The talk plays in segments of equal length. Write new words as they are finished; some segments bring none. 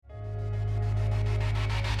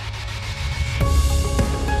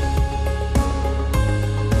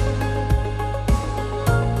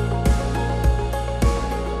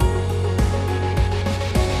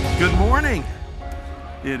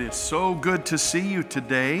It is so good to see you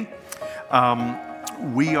today.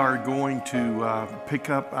 We are going to pick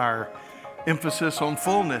up our emphasis on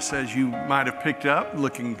fullness, as you might have picked up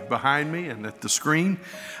looking behind me and at the screen.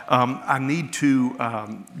 I need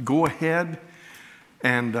to go ahead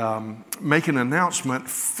and make an announcement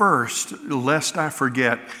first, lest I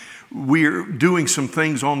forget. We're doing some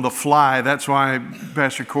things on the fly. That's why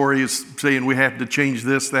Pastor Corey is saying we have to change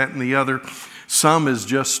this, that, and the other. Some is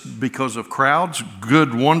just because of crowds,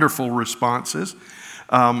 good, wonderful responses.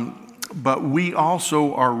 But we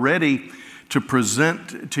also are ready to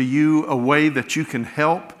present to you a way that you can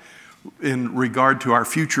help in regard to our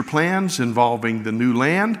future plans involving the new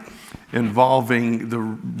land, involving the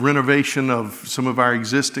renovation of some of our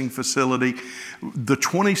existing facility. The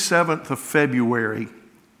 27th of February,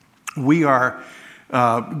 we are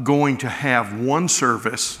going to have one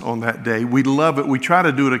service on that day. We love it. We try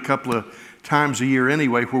to do it a couple of times a year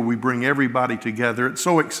anyway, where we bring everybody together. It's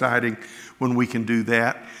so exciting when we can do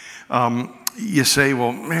that. You say,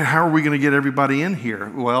 well, man, how are we going to get everybody in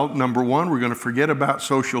here? Well, number one, we're going to forget about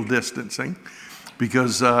social distancing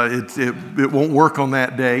because it won't work on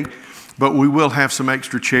that day. But we will have some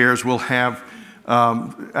extra chairs. We'll have,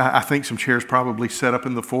 I think, some chairs probably set up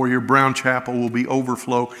in the foyer. Brown Chapel will be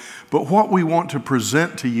overflow. But what we want to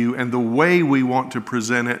present to you and the way we want to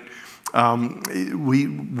present it,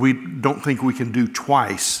 we don't think we can do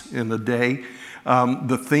twice in a day.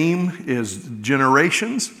 The theme is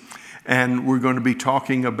generations, and we're going to be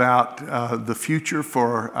talking about the future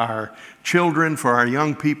for our children, for our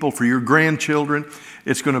young people, for your grandchildren.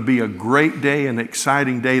 It's going to be a great day, an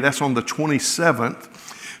exciting day. That's on the 27th.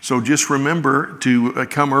 So just remember to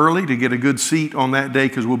come early to get a good seat on that day,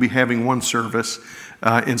 because we'll be having one service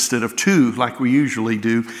instead of two like we usually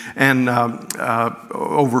do, and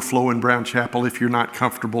overflow in Brown Chapel if you're not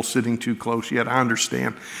comfortable sitting too close yet. I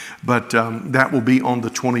understand. But that will be on the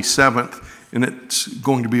 27th, and it's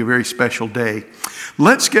going to be a very special day.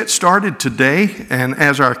 Let's get started today, and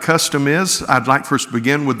as our custom is, I'd like for us to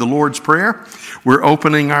begin with the Lord's Prayer. We're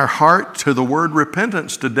opening our heart to the word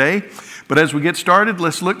repentance today. But as we get started,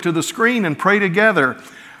 let's look to the screen and pray together.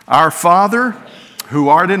 Our Father, who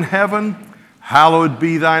art in heaven, hallowed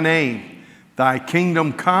be thy name. Thy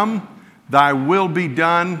kingdom come, thy will be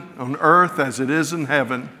done on earth as it is in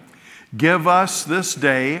heaven. Give us this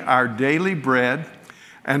day our daily bread,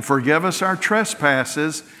 and forgive us our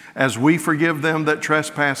trespasses as we forgive them that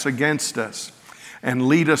trespass against us. And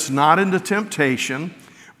lead us not into temptation,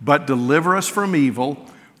 but deliver us from evil.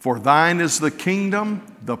 For thine is the kingdom,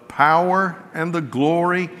 the power, and the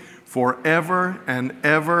glory forever and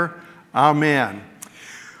ever. Amen.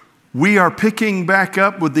 We are picking back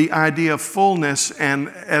up with the idea of fullness, and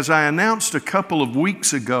as I announced a couple of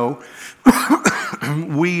weeks ago,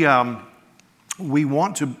 we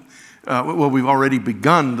want to, we've already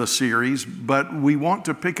begun the series, but we want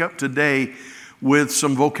to pick up today with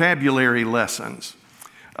some vocabulary lessons.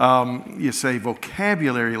 You say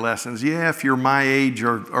vocabulary lessons. Yeah, if you're my age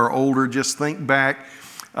or older, just think back.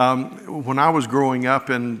 When I was growing up,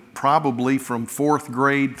 and probably from fourth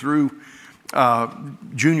grade through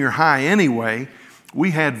junior high anyway,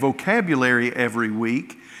 we had vocabulary every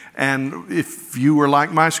week. And if you were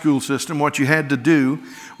like my school system, what you had to do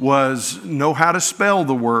was know how to spell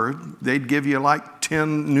the word. They'd give you like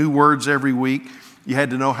 10 new words every week. You had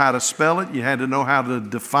to know how to spell it. You had to know how to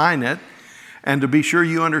define it. And to be sure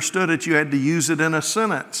you understood it, you had to use it in a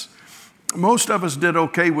sentence. Most of us did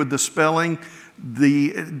okay with the spelling.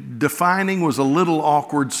 The defining was a little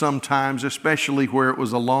awkward sometimes, especially where it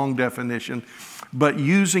was a long definition. But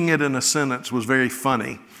using it in a sentence was very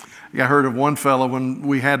funny. I heard of one fellow when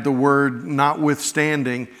we had the word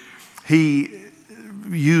notwithstanding, he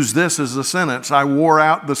used this as a sentence. I wore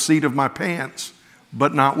out the seat of my pants,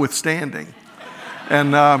 but notwithstanding.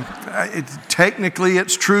 And technically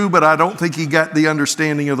it's true, but I don't think he got the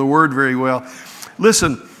understanding of the word very well.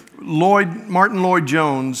 Listen, Martin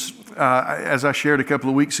Lloyd-Jones, as I shared a couple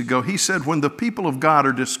of weeks ago, he said when the people of God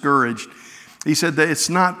are discouraged, he said that it's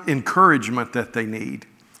not encouragement that they need,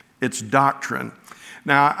 it's doctrine.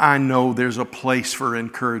 Now, I know there's a place for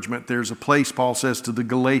encouragement. There's a place, Paul says to the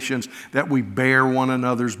Galatians, that we bear one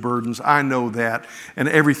another's burdens. I know that. And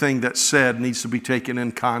everything that's said needs to be taken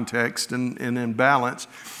in context and in balance.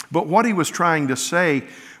 But what he was trying to say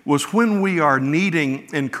was when we are needing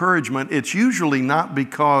encouragement, it's usually not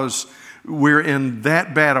because we're in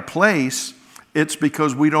that bad a place. It's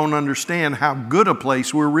because we don't understand how good a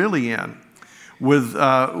place we're really in with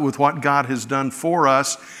what God has done for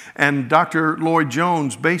us. And Dr.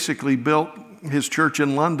 Lloyd-Jones basically built his church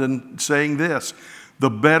in London saying this: the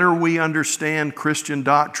better we understand Christian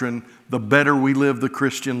doctrine, the better we live the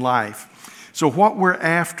Christian life. So what we're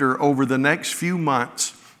after over the next few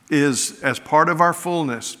months is, as part of our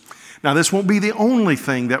fullness. Now, this won't be the only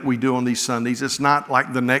thing that we do on these Sundays. It's not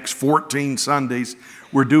like the next 14 Sundays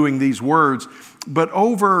we're doing these words. But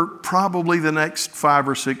over probably the next 5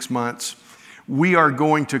 or 6 months, we are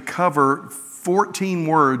going to cover 14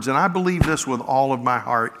 words. And I believe this with all of my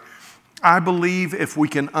heart. I believe if we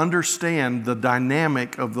can understand the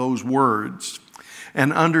dynamic of those words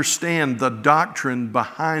and understand the doctrine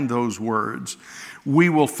behind those words, we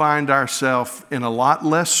will find ourselves in a lot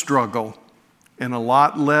less struggle, in a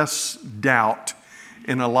lot less doubt,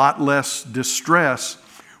 in a lot less distress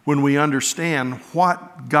when we understand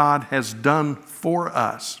what God has done for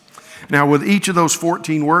us. Now, with each of those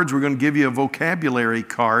 14 words, we're going to give you a vocabulary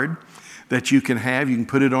card that you can have. You can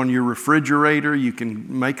put it on your refrigerator. You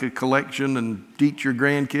can make a collection and teach your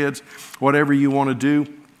grandkids, whatever you want to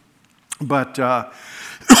do. But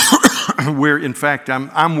in fact,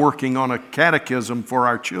 I'm working on a catechism for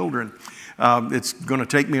our children. It's going to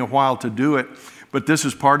take me a while to do it, but this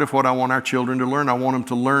is part of what I want our children to learn. I want them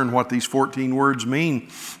to learn what these 14 words mean.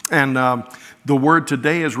 And the word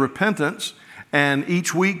today is repentance. And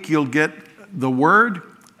each week you'll get the word.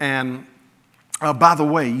 And by the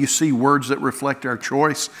way, you see words that reflect our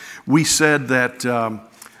choice. We said that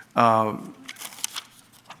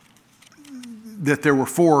that there were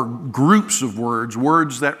 4 groups of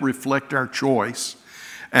words that reflect our choice.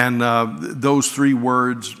 And those 3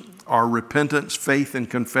 words are repentance, faith, and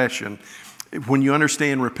confession. When you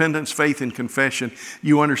understand repentance, faith, and confession,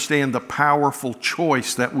 you understand the powerful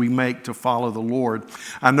choice that we make to follow the Lord.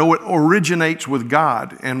 I know it originates with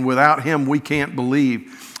God, and without Him we can't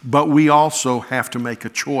believe, but we also have to make a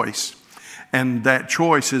choice. And that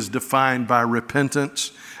choice is defined by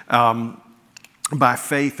repentance, by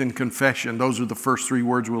faith and confession. Those are the first 3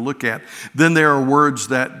 words we'll look at. Then there are words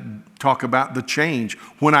that talk about the change.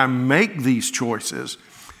 When I make these choices,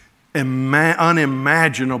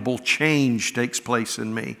 unimaginable change takes place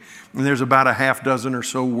in me. And there's about a half dozen or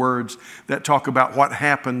so words that talk about what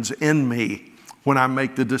happens in me when I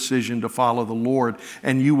make the decision to follow the Lord.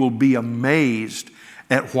 And you will be amazed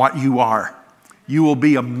at what you are. You will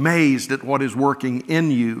be amazed at what is working in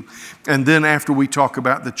you. And then after we talk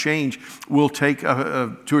about the change, we'll take 2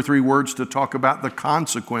 or 3 words to talk about the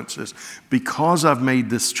consequences. Because I've made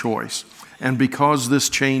this choice and because this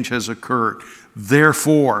change has occurred,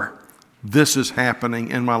 therefore, this is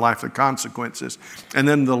happening in my life, the consequences. And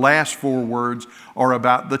then the last 4 words are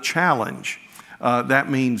about the challenge. That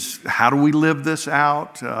means, how do we live this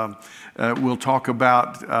out? We'll talk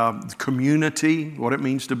about community, what it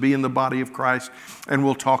means to be in the body of Christ. And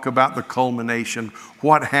we'll talk about the culmination,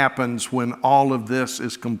 what happens when all of this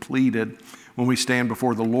is completed, when we stand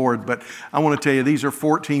before the Lord. But I want to tell you, these are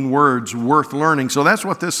 14 words worth learning. So that's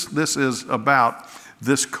what this is about,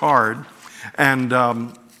 this card. And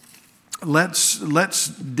let's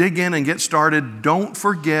dig in and get started. Don't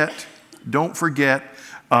forget,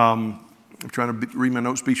 I'm trying to read my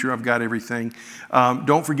notes, be sure I've got everything.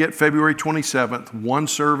 Don't forget February 27th, one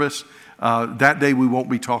service. That day we won't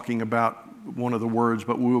be talking about one of the words,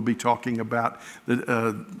 but we will be talking about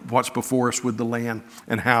what's before us with the land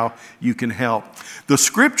and how you can help. The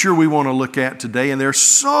scripture we want to look at today, and there's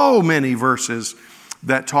so many verses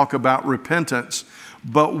that talk about repentance,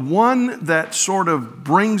 but one that sort of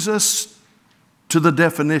brings us to the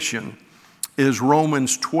definition is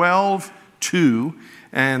Romans 12:2,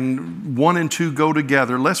 and 1 and 2 go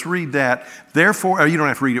together. Let's read that. Therefore, you don't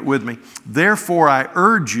have to read it with me. Therefore, I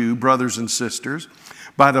urge you, brothers and sisters,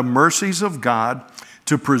 by the mercies of God,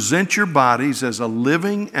 to present your bodies as a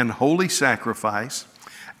living and holy sacrifice,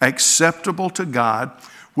 acceptable to God,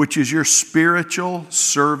 which is your spiritual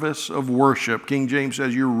service of worship. King James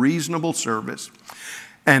says your reasonable service.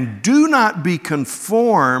 And do not be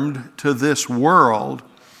conformed to this world,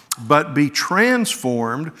 but be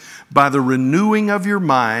transformed by the renewing of your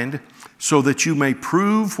mind, so that you may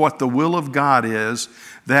prove what the will of God is,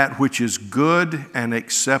 that which is good and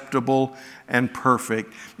acceptable and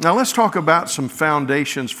perfect. Now let's talk about some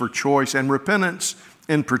foundations for choice and repentance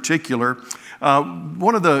in particular.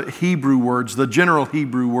 One of the Hebrew words, the general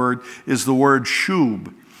Hebrew word, is the word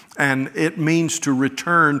shub. And it means to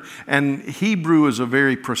return. And Hebrew is a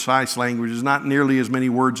very precise language. There's not nearly as many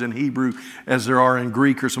words in Hebrew as there are in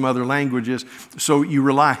Greek or some other languages. So you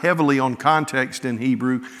rely heavily on context in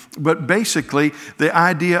Hebrew. But basically, the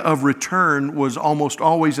idea of return was almost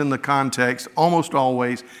always in the context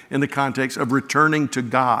of returning to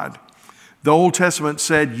God. The Old Testament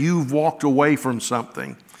said, you've walked away from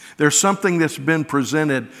something. There's something that's been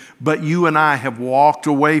presented, but you and I have walked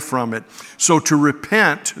away from it. So to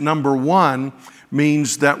repent, number one,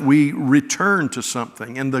 means that we return to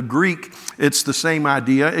something. In the Greek, it's the same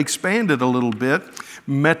idea, expanded a little bit.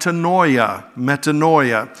 Metanoia,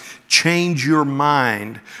 change your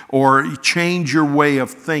mind or change your way of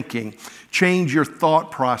thinking, change your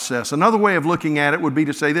thought process. Another way of looking at it would be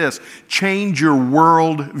to say this: change your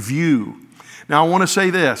world view. Now, I want to say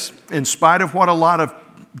this, in spite of what a lot of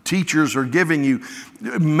teachers are giving you,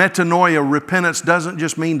 metanoia, repentance, doesn't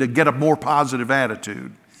just mean to get a more positive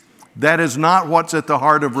attitude. That is not what's at the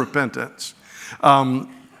heart of repentance.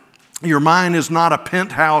 Your mind is not a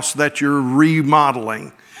penthouse that you're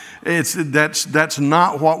remodeling. That's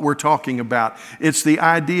not what we're talking about. It's the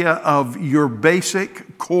idea of your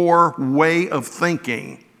basic core way of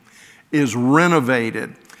thinking is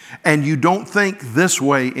renovated. And you don't think this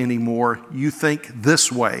way anymore, you think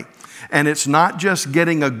this way. And it's not just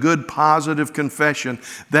getting a good positive confession.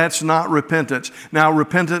 That's not repentance. Now,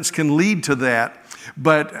 repentance can lead to that.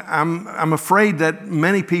 But I'm afraid that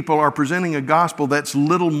many people are presenting a gospel that's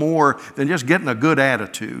little more than just getting a good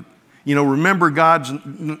attitude. You know, remember, God's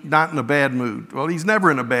not in a bad mood. Well, He's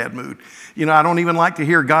never in a bad mood. You know, I don't even like to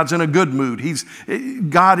hear God's in a good mood.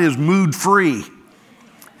 God is mood free.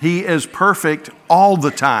 He is perfect all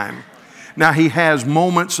the time. Now, He has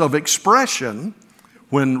moments of expression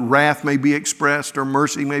when wrath may be expressed or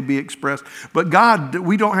mercy may be expressed. But God,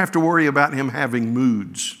 we don't have to worry about Him having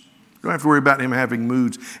moods. We don't have to worry about Him having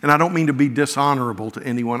moods. And I don't mean to be dishonorable to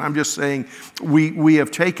anyone. I'm just saying we have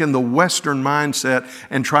taken the Western mindset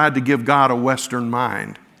and tried to give God a Western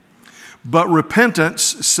mind. But repentance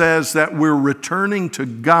says that we're returning to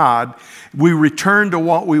God. We return to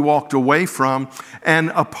what we walked away from.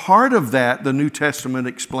 And a part of that, the New Testament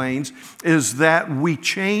explains, is that we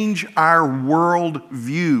change our world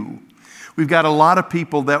view. We've got a lot of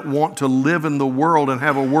people that want to live in the world and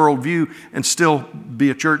have a worldview and still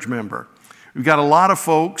be a church member. We've got a lot of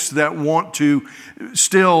folks that want to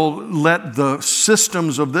still let the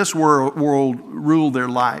systems of this world rule their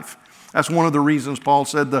life. That's one of the reasons Paul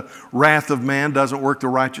said the wrath of man doesn't work the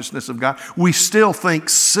righteousness of God. We still think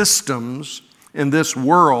systems in this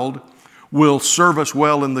world will serve us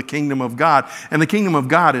well in the kingdom of God. And the kingdom of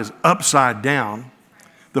God is upside down.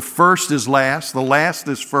 The first is last. The last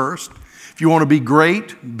is first. If you want to be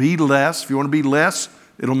great, be less. If you want to be less,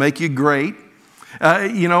 it'll make you great.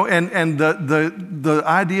 And the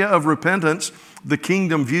idea of repentance, the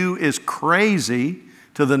kingdom view, is crazy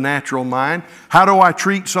to the natural mind. How do I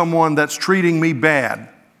treat someone that's treating me bad?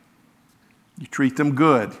 You treat them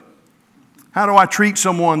good. How do I treat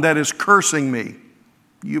someone that is cursing me?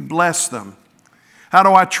 You bless them. How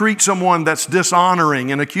do I treat someone that's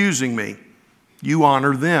dishonoring and accusing me? You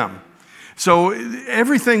honor them. So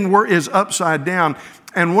everything is upside down.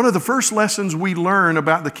 And one of the first lessons we learn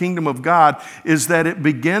about the kingdom of God is that it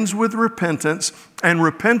begins with repentance, and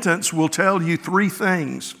repentance will tell you three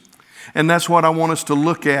things. And that's what I want us to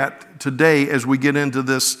look at today as we get into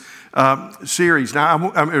this series. Now,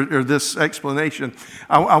 or this explanation.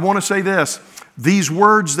 I want to say this. These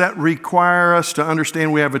words that require us to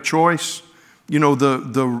understand we have a choice, you know,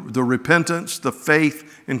 the repentance, the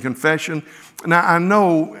faith, and confession. Now, I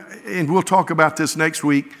know, and we'll talk about this next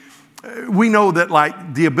week, we know that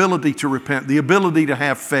like the ability to repent, the ability to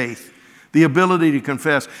have faith, the ability to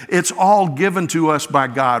confess, it's all given to us by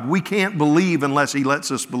God. We can't believe unless He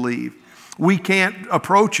lets us believe. We can't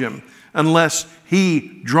approach Him unless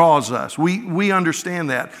He draws us. We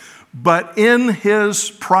understand that. But in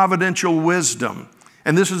His providential wisdom,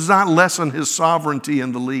 and this does not lessen His sovereignty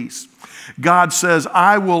in the least, God says,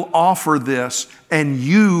 I will offer this and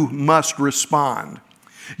you must respond.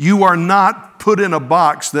 You are not put in a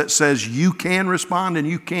box that says you can respond and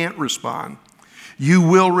you can't respond. You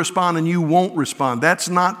will respond and you won't respond. That's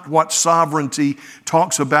not what sovereignty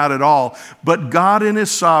talks about at all. But God in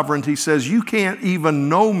His sovereignty says you can't even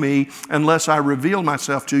know me unless I reveal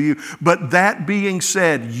myself to you. But that being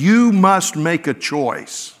said, you must make a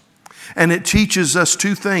choice. And it teaches us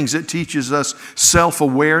two things. It teaches us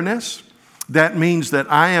self-awareness. That means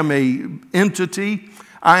that I am an entity.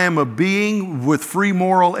 I am a being with free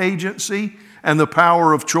moral agency and the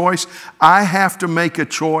power of choice. I have to make a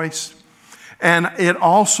choice. And it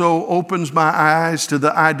also opens my eyes to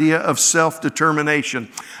the idea of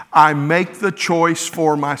self-determination. I make the choice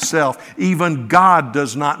for myself. Even God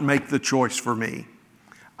does not make the choice for me.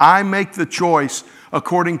 I make the choice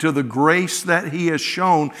according to the grace that He has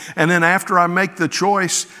shown. And then after I make the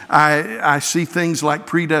choice, I see things like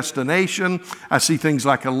predestination. I see things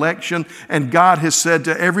like election. And God has said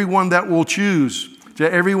to everyone that will choose,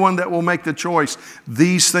 to everyone that will make the choice,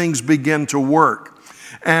 these things begin to work.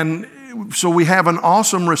 And so we have an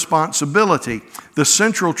awesome responsibility. The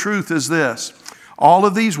central truth is this. All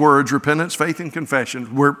of these words, repentance, faith, and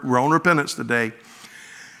confession, we're on repentance today,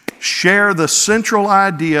 share the central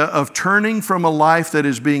idea of turning from a life that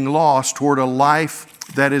is being lost toward a life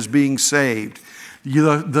that is being saved.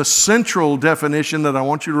 The central definition that I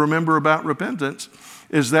want you to remember about repentance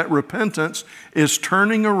is that repentance is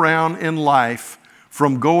turning around in life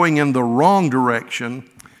from going in the wrong direction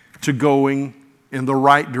to going in the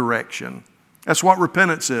right direction. That's what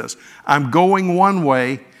repentance is. I'm going one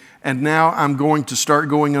way, and now I'm going to start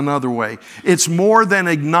going another way. It's more than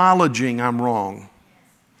acknowledging I'm wrong.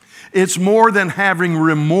 It's more than having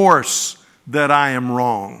remorse that I am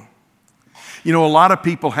wrong. You know, a lot of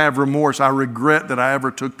people have remorse. I regret that I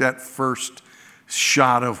ever took that first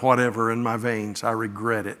shot of whatever in my veins. I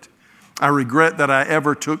regret it. I regret that I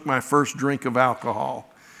ever took my first drink of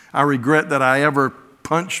alcohol. I regret that I ever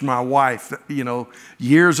punched my wife,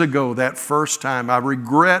 years ago, that first time. I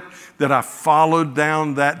regret that I followed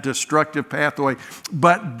down that destructive pathway.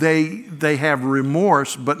 But they have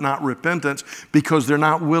remorse, but not repentance, because they're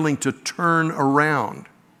not willing to turn around.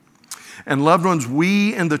 And loved ones,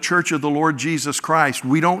 we in the Church of the Lord Jesus Christ,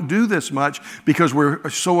 we don't do this much because we're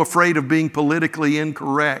so afraid of being politically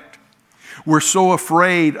incorrect. We're so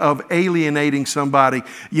afraid of alienating somebody.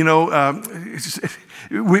 We're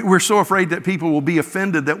so afraid that people will be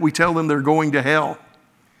offended that we tell them they're going to hell.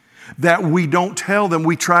 That we don't tell them,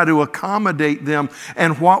 we try to accommodate them.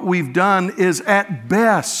 And what we've done is, at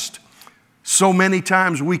best, so many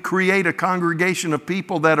times we create a congregation of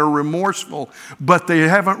people that are remorseful, but they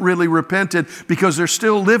haven't really repented because they're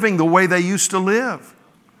still living the way they used to live.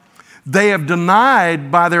 They have denied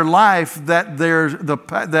by their life that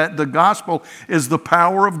the gospel is the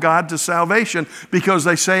power of God to salvation, because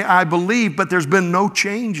they say, I believe, but there's been no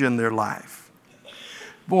change in their life.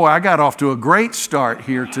 Boy, I got off to a great start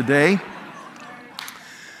here today.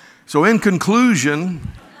 So in conclusion,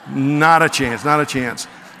 not a chance.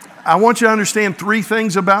 I want you to understand three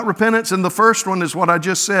things about repentance, and the first one is what I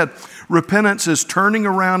just said. Repentance is turning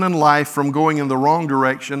around in life from going in the wrong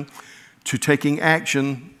direction to taking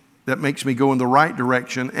action that makes me go in the right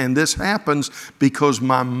direction, and this happens because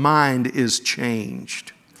my mind is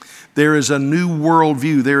changed. There is a new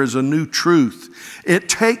worldview. There is a new truth. It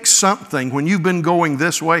takes something. When you've been going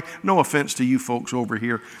this way, no offense to you folks over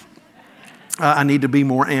here, I need to be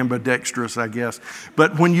more ambidextrous, I guess.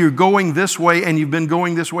 But when you're going this way and you've been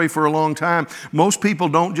going this way for a long time, most people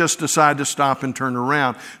don't just decide to stop and turn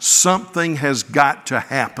around. Something has got to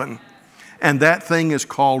happen. And that thing is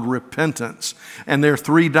called repentance. And there are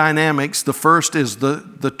three dynamics. The first is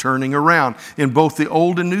the turning around. In both the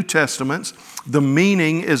Old and New Testaments, the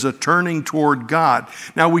meaning is a turning toward God.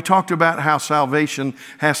 Now, we talked about how salvation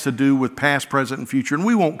has to do with past, present, and future. And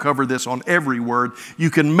we won't cover this on every word. You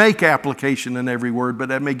can make application in every word, but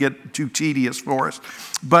that may get too tedious for us.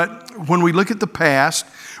 But when we look at the past,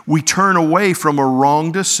 we turn away from a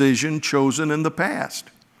wrong decision chosen in the past.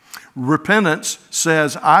 Repentance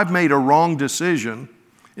says, I've made a wrong decision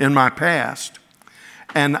in my past,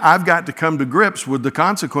 and I've got to come to grips with the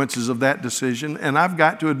consequences of that decision, and I've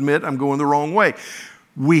got to admit I'm going the wrong way.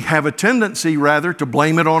 We have a tendency, rather, to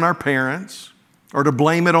blame it on our parents, or to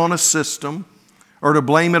blame it on a system, or to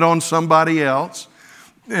blame it on somebody else.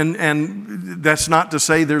 And that's not to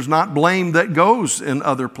say there's not blame that goes in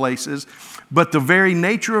other places, but the very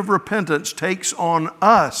nature of repentance takes on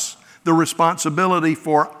us the responsibility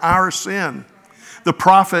for our sin. The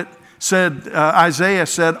prophet said, Isaiah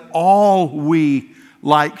said, all we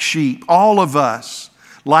like sheep, all of us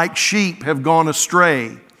like sheep have gone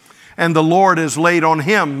astray, and the Lord has laid on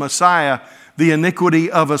him, Messiah, the iniquity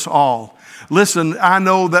of us all. Listen, I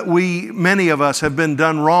know that many of us have been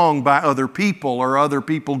done wrong by other people or other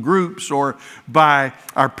people groups, or by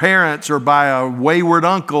our parents, or by a wayward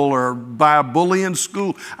uncle, or by a bully in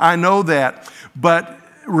school. I know that. But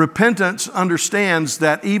repentance understands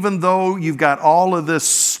that even though you've got all of this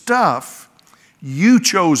stuff, you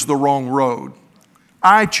chose the wrong road.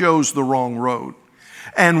 I chose the wrong road.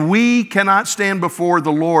 And we cannot stand before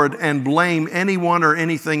the Lord and blame anyone or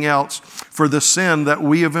anything else for the sin that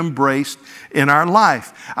we have embraced in our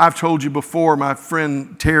life. I've told you before, my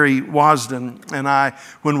friend Terry Wasden and I,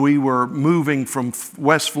 when we were moving from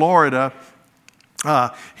West Florida,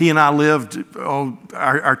 he and I lived,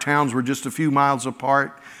 our towns were just a few miles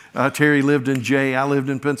apart. Terry lived in Jay, I lived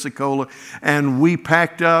in Pensacola, and we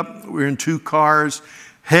packed up, we were in 2 cars,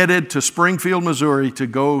 headed to Springfield, Missouri to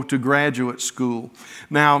go to graduate school.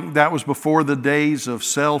 Now, that was before the days of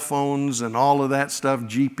cell phones and all of that stuff,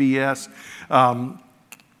 GPS. All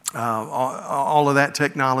of that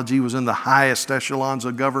technology was in the highest echelons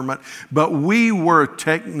of government, but we were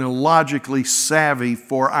technologically savvy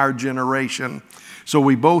for our generation. So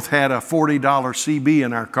we both had a $40 CB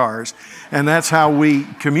in our cars, and that's how we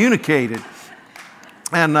communicated.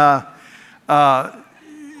 And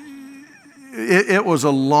it was a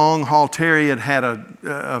long haul. Terry had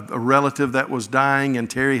a relative that was dying, and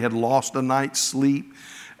Terry had lost a night's sleep.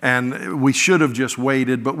 And we should have just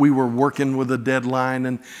waited, but we were working with a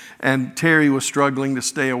deadline, and Terry was struggling to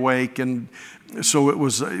stay awake. And so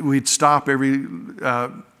we'd stop every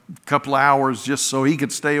couple of hours just so he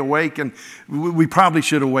could stay awake. And we probably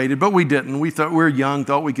should have waited, but we didn't. We thought we were young,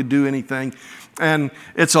 thought we could do anything. And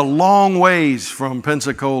it's a long ways from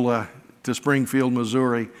Pensacola to Springfield,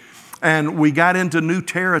 Missouri. And we got into new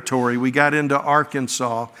territory. We got into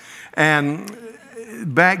Arkansas. And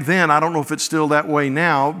back then, I don't know if it's still that way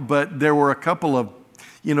now, but there were a couple of,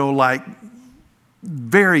 like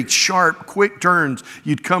very sharp, quick turns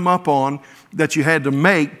you'd come up on that you had to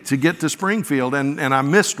make to get to Springfield. And I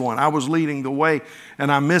missed one. I was leading the way,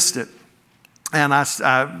 and I missed it. And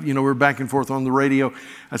we were back and forth on the radio.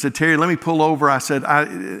 I said, Terry, let me pull over. I said,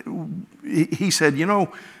 he said,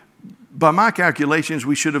 by my calculations,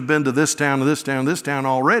 we should have been to this town, this town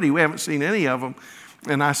already. We haven't seen any of them.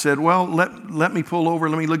 And I said, well, let me pull over.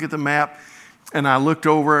 Let me look at the map. And I looked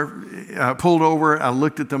over, pulled over. I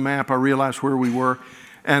looked at the map. I realized where we were.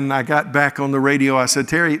 And I got back on the radio. I said,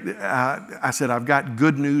 Terry, I've got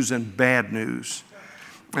good news and bad news.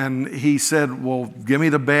 And he said, well, give me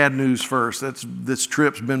the bad news first. This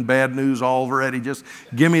trip's been bad news already. Just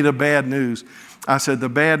give me the bad news. I said, the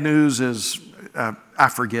bad news is, I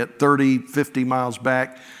forget, 30, 50 miles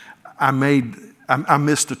back, I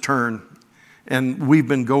missed a turn. And we've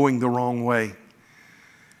been going the wrong way.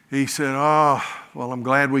 He said, oh, well, I'm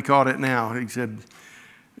glad we caught it now. He said,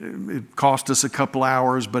 it cost us a couple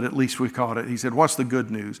hours, but at least we caught it. He said, what's the good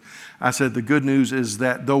news? I said, the good news is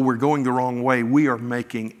that though we're going the wrong way, we are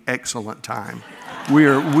making excellent time. We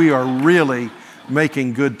are really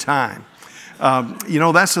making good time.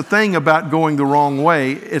 That's the thing about going the wrong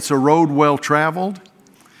way. It's a road well traveled.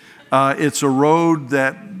 It's a road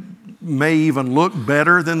that may even look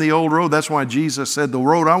better than the old road. That's why Jesus said, the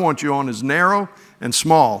road I want you on is narrow and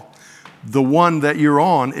small. The one that you're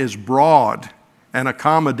on is broad and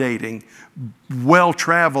accommodating, well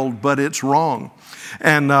traveled, but it's wrong.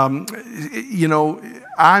 And,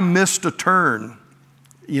 I missed a turn,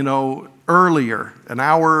 earlier, an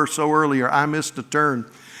hour or so earlier, I missed a turn.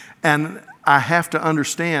 And I have to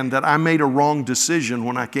understand that I made a wrong decision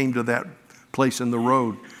when I came to that place in the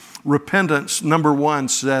road. Repentance, number one,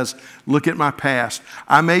 says, look at my past.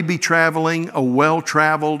 I may be traveling a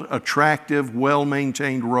well-traveled, attractive,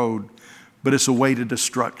 well-maintained road, but it's a way to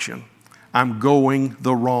destruction. I'm going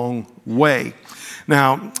the wrong way.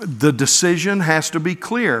 Now, the decision has to be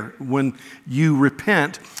clear. When you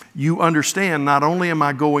repent, you understand not only am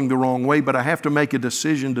I going the wrong way, but I have to make a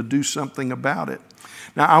decision to do something about it.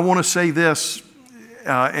 Now, I want to say this,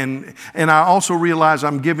 and I also realize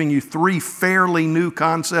I'm giving you 3 fairly new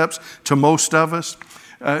concepts to most of us,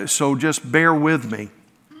 so just bear with me,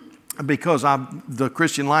 because the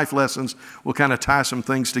Christian life lessons will kind of tie some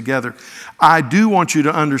things together. I do want you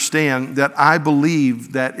to understand that I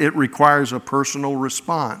believe that it requires a personal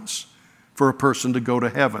response for a person to go to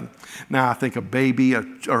heaven. Now, I think a baby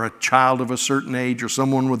or a child of a certain age or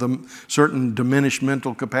someone with a certain diminished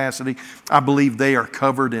mental capacity, I believe they are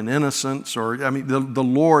covered in innocence.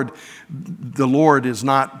 The Lord is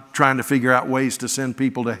not trying to figure out ways to send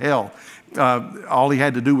people to hell. All he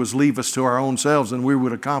had to do was leave us to our own selves, and we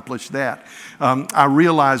would accomplish that. I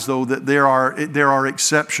realize, though, that there are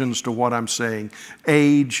exceptions to what I'm saying.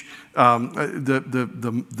 Age, the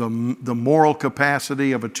moral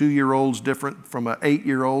capacity of a 2-year-old is different from an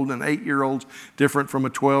 8-year-old, and 8-year-old's different from a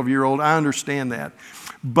 12-year-old. I understand that.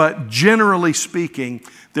 But generally speaking,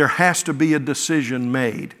 there has to be a decision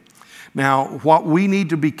made. Now, what we need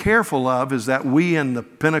to be careful of is that we in the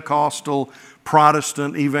Pentecostal,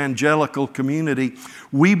 Protestant, evangelical community,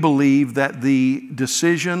 we believe that the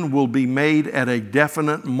decision will be made at a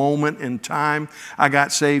definite moment in time. I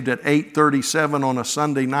got saved at 8:37 on a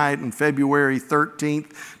Sunday night on February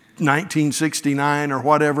 13th, 1969 or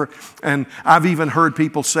whatever. And I've even heard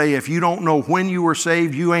people say, if you don't know when you were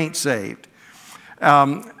saved, you ain't saved.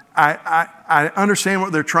 I understand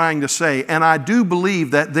what they're trying to say, and I do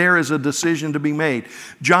believe that there is a decision to be made.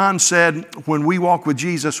 John said, when we walk with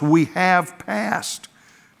Jesus, we have passed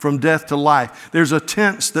from death to life. There's a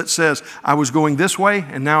tense that says, I was going this way,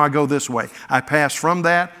 and now I go this way. I passed from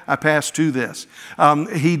that, I passed to this.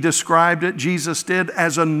 He described it, Jesus did,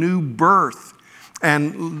 as a new birth.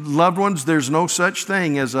 And loved ones, there's no such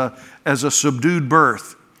thing as a subdued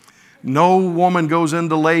birth. No woman goes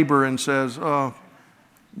into labor and says,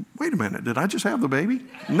 wait a minute, did I just have the baby?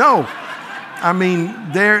 No. I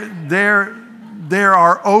mean, there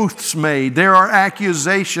are oaths made. There are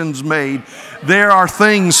accusations made. There are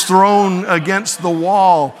things thrown against the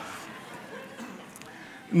wall.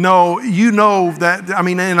 No, you know that, I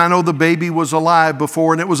mean, and I know the baby was alive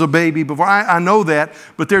before, and it was a baby before. I know that,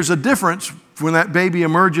 but there's a difference when that baby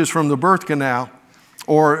emerges from the birth canal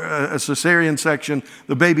or a cesarean section,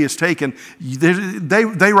 the baby is taken. They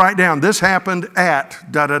write down, this happened at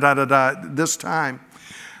this time.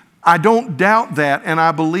 I don't doubt that, and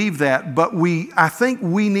I believe that, but I think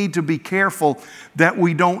we need to be careful that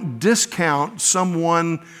we don't discount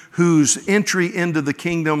someone whose entry into the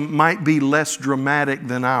kingdom might be less dramatic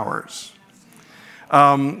than ours.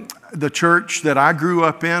 The church that I grew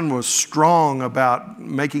up in was strong about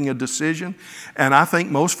making a decision, and I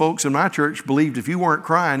think most folks in my church believed if you weren't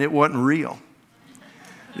crying, it wasn't real.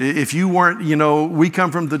 If you weren't, we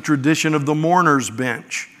come from the tradition of the mourner's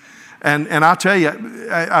bench. And I'll tell you,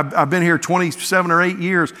 I've been here 27 or 8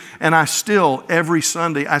 years, and every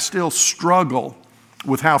Sunday, I still struggle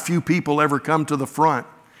with how few people ever come to the front,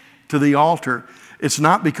 to the altar. It's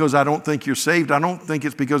not because I don't think you're saved. I don't think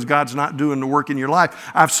it's because God's not doing the work in your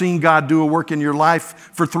life. I've seen God do a work in your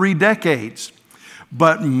life for 3 decades.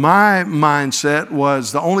 But my mindset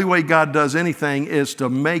was the only way God does anything is to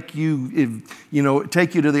make you,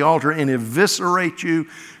 take you to the altar and eviscerate you,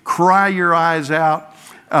 cry your eyes out.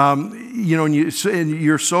 And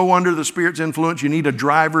you're so under the Spirit's influence, you need a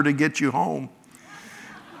driver to get you home.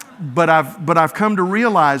 But I've come to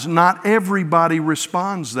realize not everybody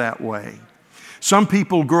responds that way. Some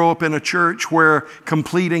people grow up in a church where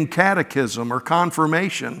completing catechism or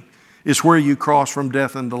confirmation is where you cross from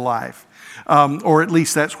death into life. Or at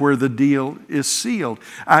least that's where the deal is sealed.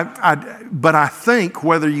 But I think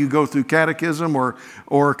whether you go through catechism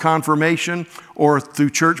or confirmation or through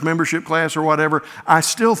church membership class or whatever, I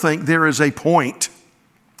still think there is a point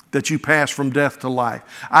that you pass from death to life.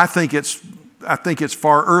 I think it's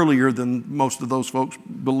far earlier than most of those folks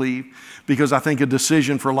believe, because I think a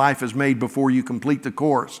decision for life is made before you complete the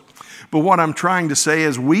course. But what I'm trying to say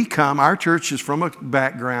is our church is from a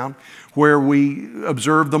background where we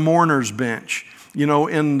observe the mourner's bench. In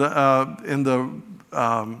the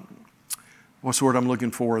what's the word I'm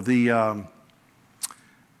looking for? The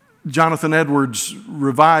Jonathan Edwards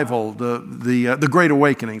revival, the Great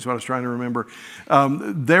Awakening is what I was trying to remember.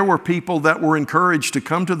 There were people that were encouraged to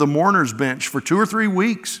come to the mourner's bench for 2 or 3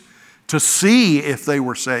 weeks to see if they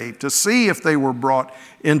were saved, to see if they were brought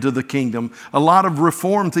into the kingdom. A lot of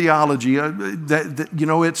Reformed theology,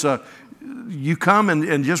 you come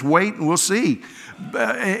and just wait and we'll see.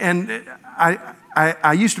 And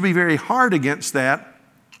I used to be very hard against that.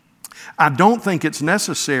 I don't think it's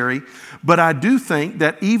necessary, but I do think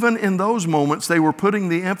that even in those moments, they were putting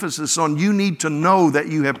the emphasis on you need to know that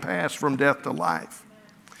you have passed from death to life.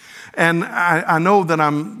 And I know that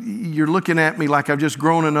you're looking at me like I've just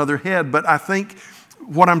grown another head, but I think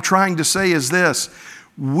what I'm trying to say is this.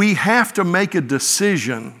 We have to make a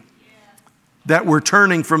decision that we're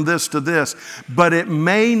turning from this to this, but it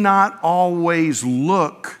may not always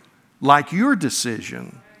look like your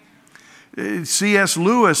decision. C.S.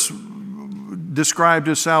 Lewis described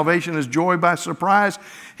his salvation as joy by surprise.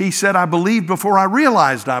 He said, I believed before I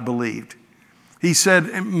realized I believed. He said,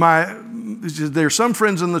 there's some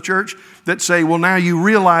friends in the church that say, well, now you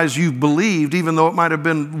realize you've believed, even though it might have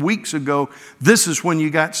been weeks ago. This is when you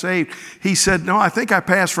got saved. He said, no, I think I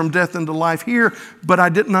passed from death into life here, but I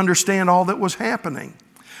didn't understand all that was happening.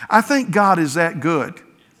 I think God is that good.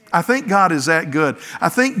 I think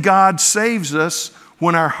God saves us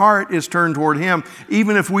when our heart is turned toward Him,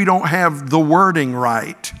 even if we don't have the wording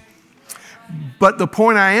right. But the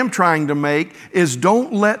point I am trying to make is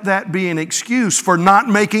don't let that be an excuse for not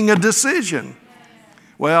making a decision.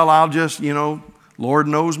 Well, I'll just, Lord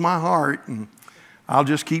knows my heart, and I'll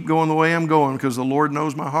just keep going the way I'm going because the Lord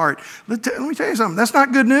knows my heart. Let me tell you something. That's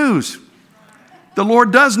not good news. The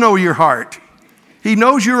Lord does know your heart. He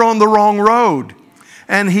knows you're on the wrong road.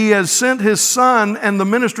 And He has sent His Son and the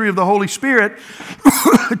ministry of the Holy Spirit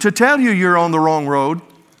to tell you you're on the wrong road.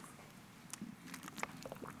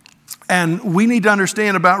 And we need to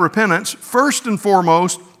understand about repentance, first and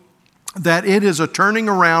foremost, that it is a turning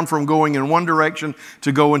around from going in one direction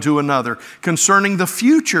to go into another. Concerning the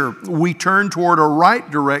future, we turn toward a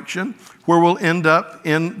right direction where we'll end up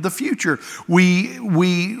in the future. We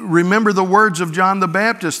remember the words of John the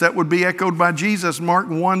Baptist that would be echoed by Jesus, Mark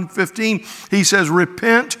 1:15. He says,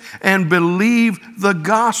 repent and believe the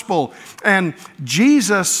gospel. And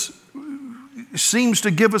Jesus seems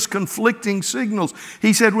to give us conflicting signals.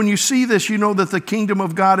 He said, when you see this, you know that the kingdom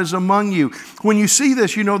of God is among you. When you see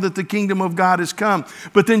this, you know that the kingdom of God has come.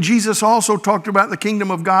 But then Jesus also talked about the kingdom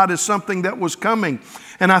of God as something that was coming.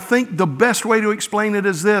 And I think the best way to explain it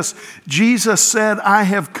is this. Jesus said, I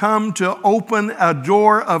have come to open a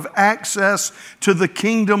door of access to the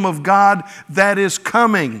kingdom of God that is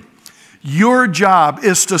coming. Your job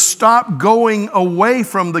is to stop going away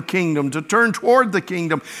from the kingdom, to turn toward the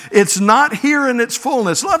kingdom. It's not here in its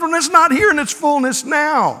fullness. Loved one, it's not here in its fullness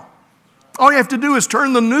now. All you have to do is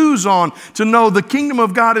turn the news on to know the kingdom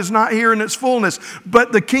of God is not here in its fullness,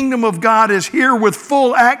 but the kingdom of God is here with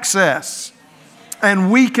full access.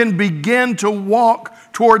 And we can begin to walk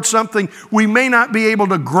towards something. We may not be able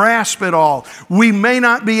to grasp it all. We may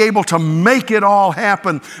not be able to make it all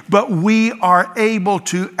happen, but we are able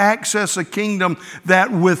to access a kingdom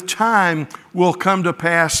that with time will come to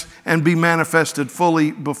pass and be manifested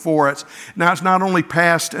fully before us. Now, it's not only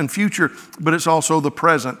past and future, but it's also the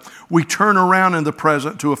present. We turn around in the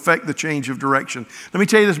present to affect the change of direction. Let me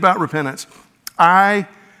tell you this about repentance.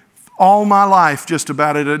 All my life, just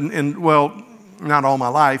about it, well, not all my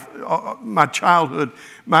life, my childhood,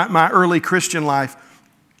 my early Christian life,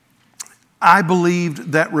 I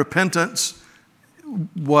believed that repentance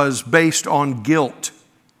was based on guilt.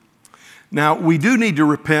 Now, we do need to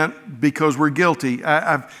repent because we're guilty.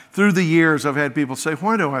 Through the years, I've had people say,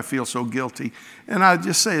 why do I feel so guilty? And I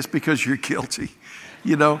just say, it's because you're guilty.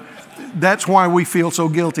 You know, that's why we feel so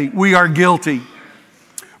guilty. We are guilty.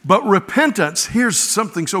 But repentance, here's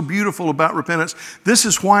something so beautiful about repentance. This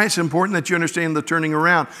is why it's important that you understand the turning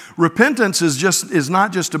around. Repentance is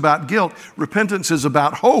not just about guilt. Repentance is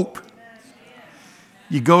about hope.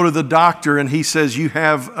 You go to the doctor and he says you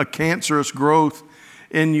have a cancerous growth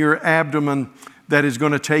in your abdomen that is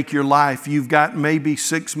going to take your life. You've got maybe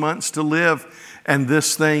 6 months to live, and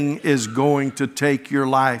this thing is going to take your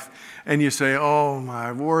life. And you say, oh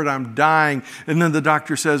my word, I'm dying. And then the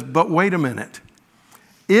doctor says, but wait a minute.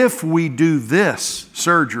 If we do this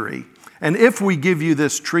surgery, and if we give you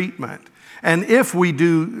this treatment, and if we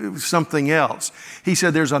do something else, he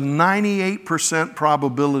said there's a 98%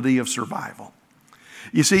 probability of survival.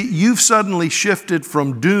 You see, you've suddenly shifted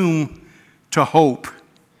from doom to hope.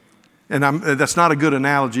 And that's not a good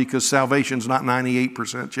analogy because salvation's not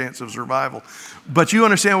 98% chance of survival. But you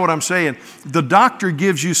understand what I'm saying. The doctor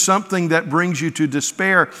gives you something that brings you to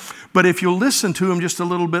despair. But if you listen to him just a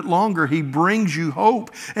little bit longer, he brings you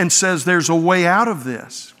hope and says there's a way out of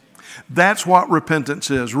this. That's what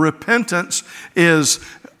repentance is. Repentance is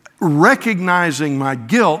recognizing my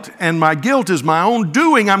guilt, and my guilt is my own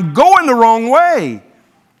doing. I'm going the wrong way.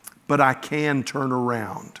 But I can turn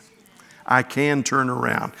around. I can turn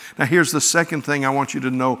around. Now, here's the second thing I want you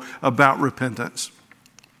to know about repentance.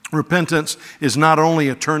 Repentance is not only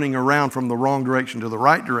a turning around from the wrong direction to the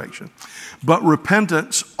right direction, but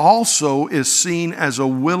repentance also is seen as a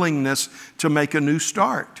willingness to make a new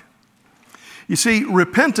start. You see,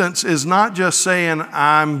 repentance is not just saying,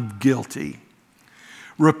 I'm guilty.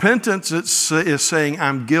 Repentance is saying,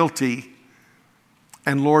 I'm guilty,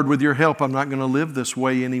 and Lord, with your help, I'm not going to live this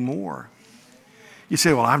way anymore. You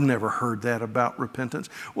say, well, I've never heard that about repentance.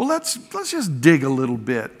 Well, let's just dig a little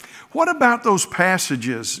bit. What about those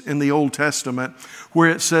passages in the Old Testament where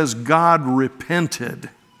it says God repented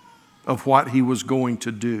of what he was going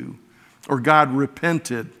to do? Or God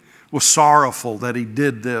repented, was sorrowful that he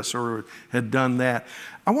did this or had done that.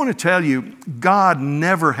 I want to tell you, God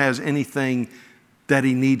never has anything that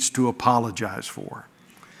he needs to apologize for.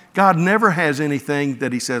 God never has anything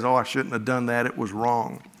that he says, oh, I shouldn't have done that, it was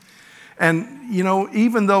wrong. And, you know,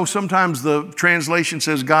 even though sometimes the translation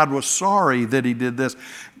says God was sorry that he did this,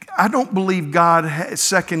 I don't believe God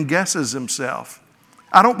second guesses himself.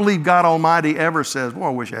 I don't believe God Almighty ever says, well,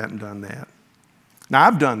 I wish I hadn't done that. Now,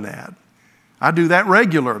 I've done that. I do that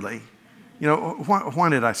regularly. You know, why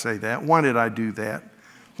did I say that? Why did I do that?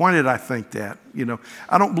 Why did I think that? You know,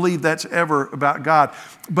 I don't believe that's ever about God.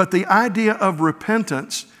 But the idea of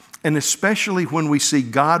repentance, and especially when we see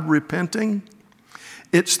God repenting,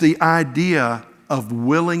 it's the idea of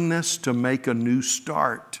willingness to make a new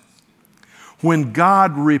start. When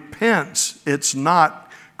God repents, it's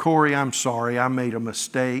not, Corey, I'm sorry, I made a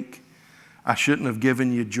mistake. I shouldn't have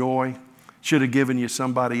given you joy. Should have given you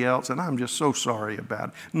somebody else, and I'm just so sorry about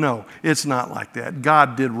it. No, it's not like that.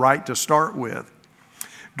 God did right to start with.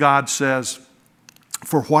 God says,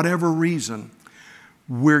 for whatever reason,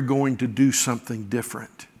 we're going to do something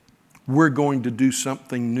different. We're going to do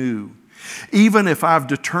something new. Even if I've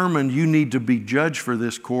determined you need to be judged for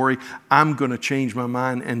this, Corey, I'm going to change my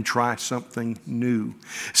mind and try something new.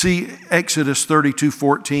 See, Exodus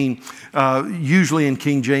 32:14, usually in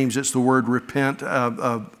King James it's the word repent.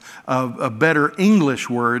 A better English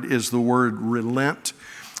word is the word relent.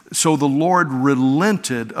 So the Lord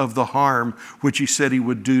relented of the harm which he said he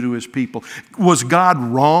would do to his people. Was God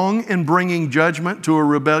wrong in bringing judgment to a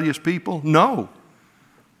rebellious people? No.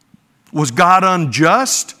 Was God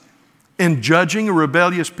unjust in judging a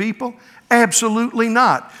rebellious people? Absolutely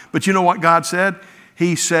not. But you know what God said?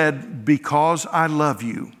 He said, because I love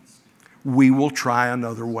you, we will try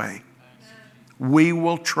another way. We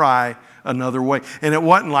will try another way. And it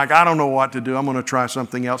wasn't like, I don't know what to do, I'm going to try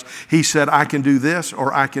something else. He said, I can do this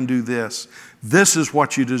or I can do this. This is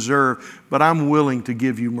what you deserve, but I'm willing to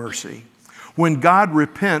give you mercy. When God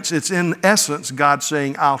repents, it's in essence God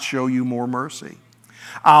saying, I'll show you more mercy.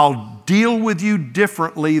 I'll deal with you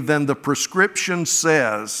differently than the prescription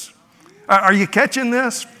says. Are you catching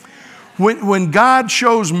this? When God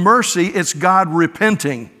shows mercy, it's God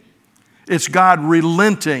repenting. It's God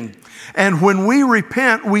relenting. And when we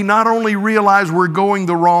repent, we not only realize we're going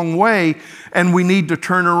the wrong way and we need to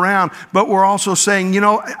turn around, but we're also saying, you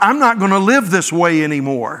know, I'm not going to live this way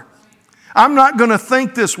anymore. I'm not going to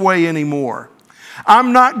think this way anymore.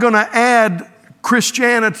 I'm not going to add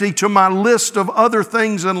Christianity to my list of other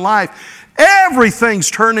things in life. Everything's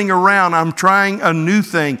turning around. I'm trying a new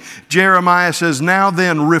thing. Jeremiah says, now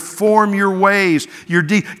then, reform your ways, your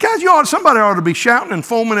deeds. Guys, somebody ought to be shouting and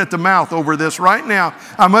foaming at the mouth over this right now.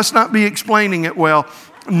 I must not be explaining it well.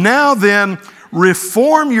 Now then,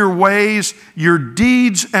 reform your ways, your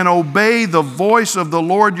deeds, and obey the voice of the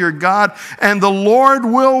Lord your God, and the Lord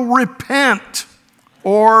will repent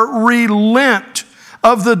or relent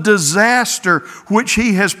of the disaster which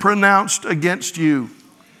he has pronounced against you.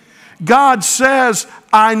 God says,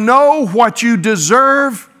 I know what you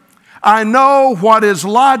deserve. I know what is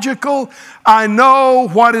logical. I know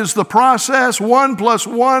what is the process. 1 +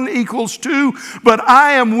 1 = 2. But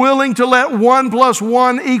I am willing to let 1 +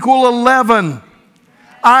 1 = 11.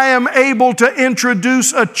 I am able to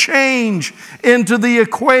introduce a change into the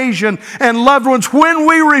equation. And loved ones, when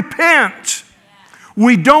we repent,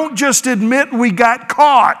 we don't just admit we got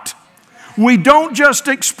caught. We don't just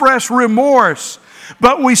express remorse.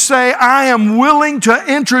 But we say, I am willing to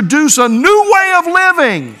introduce a new way of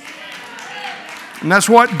living. And that's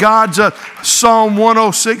what God's Psalm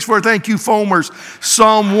 106 for. Thank you, foamers.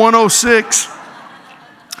 Psalm 106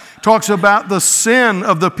 talks about the sin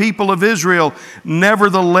of the people of Israel.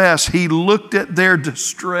 Nevertheless, he looked at their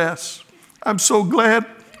distress. I'm so glad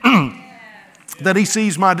that he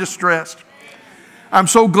sees my distress. I'm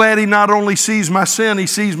so glad he not only sees my sin, he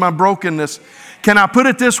sees my brokenness. Can I put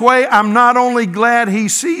it this way? I'm not only glad he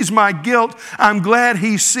sees my guilt, I'm glad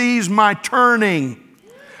he sees my turning.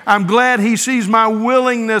 I'm glad he sees my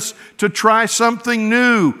willingness to try something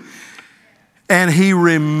new. And he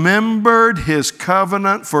remembered his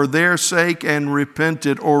covenant for their sake and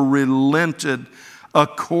repented or relented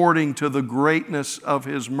according to the greatness of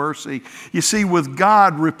his mercy. You see, with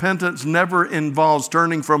God, repentance never involves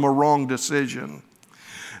turning from a wrong decision.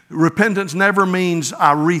 Repentance never means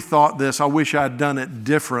I rethought this. I wish I'd done it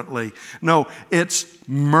differently. No, it's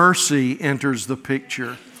mercy enters the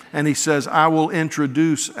picture. And he says, I will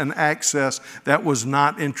introduce an access that was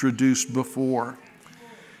not introduced before.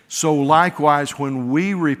 So likewise, when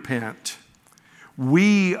we repent,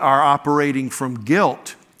 we are operating from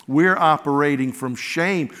guilt. We're operating from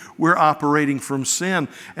shame. We're operating from sin.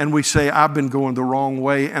 And we say, I've been going the wrong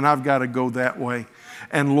way and I've got to go that way.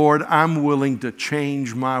 And Lord, I'm willing to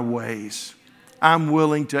change my ways. I'm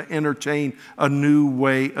willing to entertain a new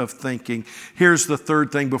way of thinking. Here's the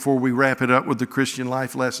third thing before we wrap it up with the Christian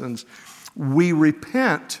life lessons. We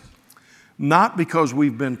repent not because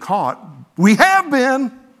we've been caught. We have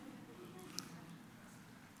been.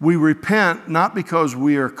 We repent not because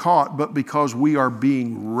we are caught, but because we are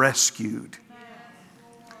being rescued.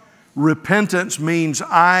 Repentance means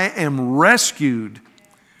I am rescued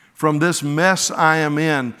from this mess I am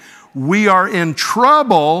in. We are in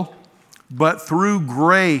trouble, but through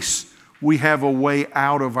grace, we have a way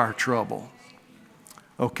out of our trouble.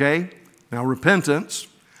 Okay? Now, repentance,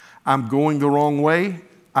 I'm going the wrong way.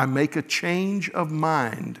 I make a change of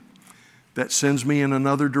mind that sends me in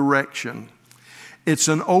another direction. It's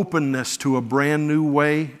an openness to a brand new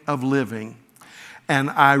way of living. And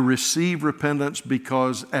I receive repentance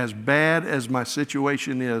because as bad as my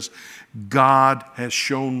situation is, God has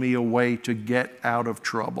shown me a way to get out of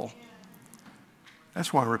trouble.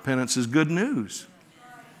 That's why repentance is good news.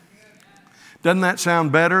 Doesn't that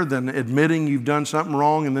sound better than admitting you've done something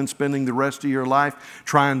wrong and then spending the rest of your life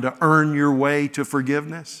trying to earn your way to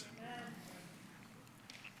forgiveness?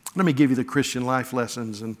 Let me give you the Christian life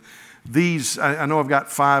lessons. And these, I know I've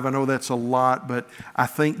got 5. I know that's a lot, but I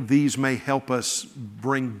think these may help us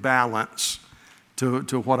bring balance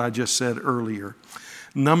to what I just said earlier.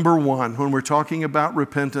 Number 1, when we're talking about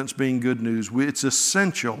repentance being good news, it's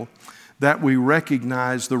essential that we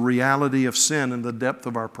recognize the reality of sin and the depth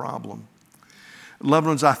of our problem. Loved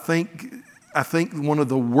ones, I think one of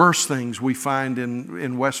the worst things we find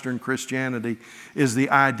in Western Christianity is the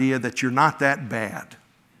idea that you're not that bad.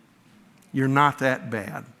 You're not that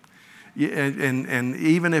bad. And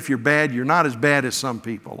even if you're bad, you're not as bad as some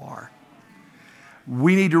people are.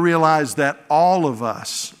 We need to realize that all of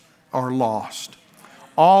us are lost.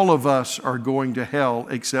 All of us are going to hell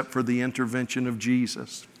except for the intervention of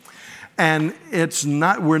Jesus. And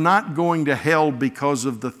we're not going to hell because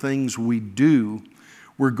of the things we do.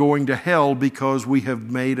 We're going to hell because we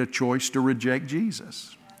have made a choice to reject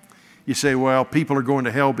Jesus. You say, well, people are going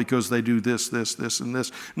to hell because they do this, this, this, and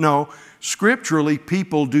this. No, scripturally,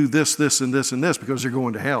 people do this, this, and this, and this because they're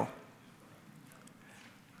going to hell.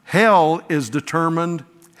 Hell is determined,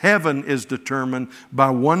 heaven is determined by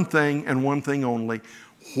one thing and one thing only: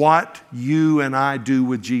 what you and I do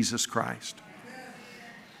with Jesus Christ.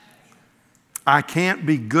 I can't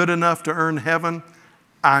be good enough to earn heaven.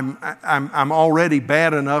 I'm already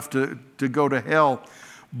bad enough to go to hell.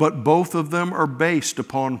 But both of them are based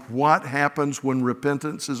upon what happens when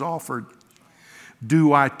repentance is offered.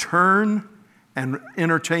 Do I turn and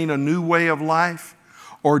entertain a new way of life?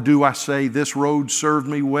 Or do I say, this road served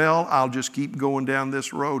me well, I'll just keep going down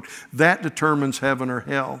this road? That determines heaven or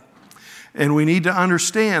hell. And we need to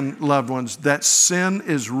understand, loved ones, that sin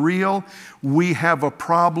is real. We have a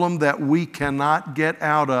problem that we cannot get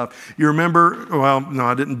out of. You remember, well, no,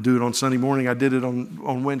 I didn't do it on Sunday morning. I did it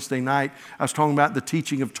on Wednesday night. I was talking about the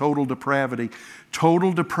teaching of total depravity.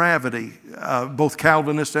 Total depravity, both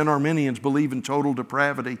Calvinists and Arminians believe in total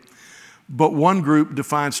depravity. But one group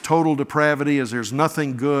defines total depravity as there's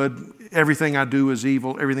nothing good, everything I do is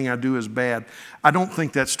evil, everything I do is bad. I don't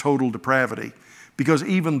think that's total depravity. Because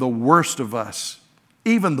even the worst of us,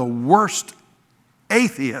 even the worst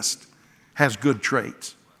atheist has good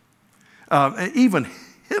traits. Even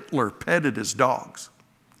Hitler petted his dogs.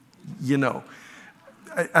 You know,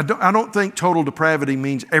 I don't think total depravity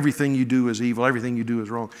means everything you do is evil, everything you do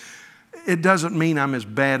is wrong. It doesn't mean I'm as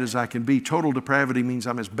bad as I can be. Total depravity means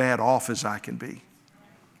I'm as bad off as I can be.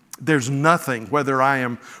 There's nothing, whether I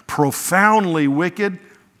am profoundly wicked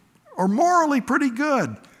or morally pretty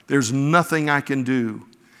good, there's nothing I can do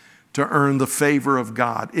to earn the favor of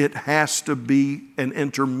God. It has to be an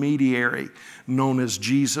intermediary known as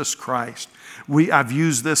Jesus Christ. I've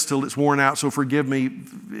used this till it's worn out, so forgive me.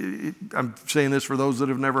 I'm saying this for those that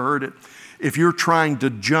have never heard it. If you're trying to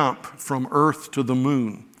jump from Earth to the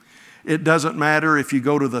moon, it doesn't matter if you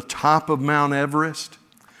go to the top of Mount Everest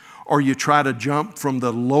or you try to jump from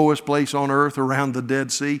the lowest place on earth around the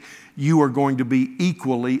Dead Sea, you are going to be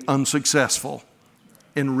equally unsuccessful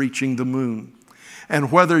in reaching the moon.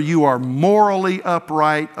 And whether you are morally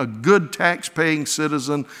upright, a good tax-paying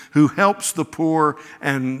citizen who helps the poor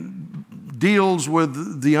and deals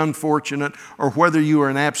with the unfortunate, or whether you are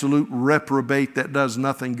an absolute reprobate that does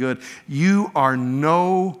nothing good, you are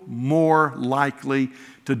no more likely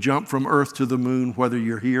to jump from earth to the moon, whether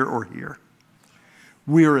you're here or here.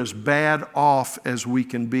 We are as bad off as we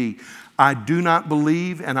can be. I do not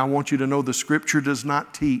believe, and I want you to know the Scripture does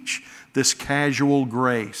not teach this casual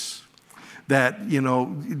grace that, you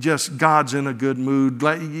know, just God's in a good mood,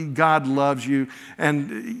 God loves you,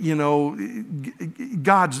 and, you know,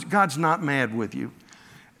 God's not mad with you.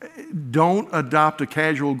 Don't adopt a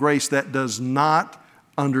casual grace that does not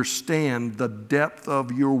understand the depth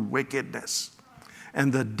of your wickedness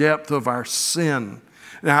and the depth of our sin.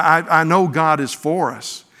 Now, I know God is for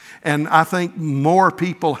us. And I think more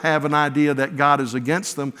people have an idea that God is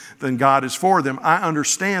against them than God is for them. I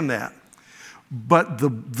understand that. But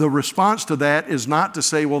the response to that is not to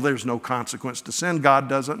say, well, there's no consequence to sin. God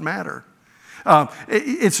doesn't matter.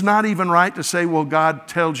 It's not even right to say, well, God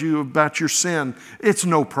tells you about your sin. It's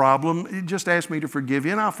no problem. Just ask me to forgive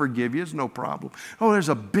you and I'll forgive you. It's no problem. Oh, there's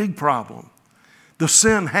a big problem. The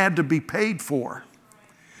sin had to be paid for.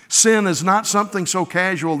 Sin is not something so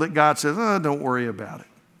casual that God says, oh, don't worry about it.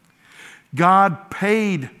 God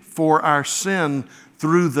paid for our sin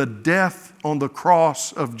through the death on the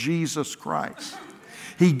cross of Jesus Christ.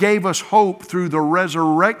 He gave us hope through the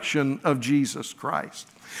resurrection of Jesus Christ.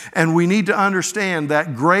 And we need to understand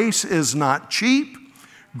that grace is not cheap.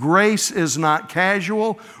 Grace is not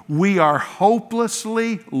casual. We are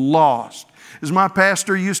hopelessly lost. As my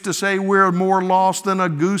pastor used to say, we're more lost than a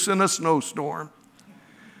goose in a snowstorm.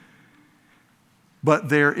 But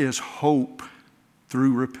there is hope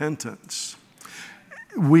through repentance.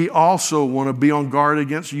 We also want to be on guard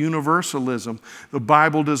against universalism. The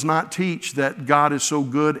Bible does not teach that God is so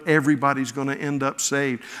good, everybody's going to end up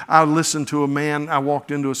saved. I listened to a man, I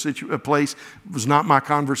walked into a place, it was not my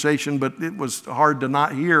conversation, but it was hard to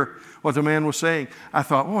not hear what the man was saying. I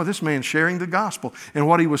thought, oh, this man's sharing the gospel. And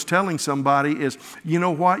what he was telling somebody is, you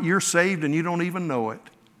know what, you're saved and you don't even know it.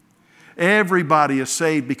 Everybody is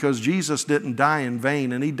saved because Jesus didn't die in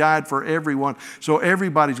vain, and He died for everyone. So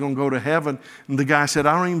everybody's going to go to heaven. And the guy said,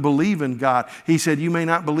 I don't even believe in God. He said, you may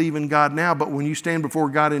not believe in God now, but when you stand before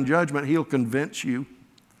God in judgment, He'll convince you.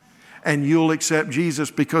 And you'll accept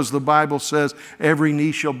Jesus because the Bible says every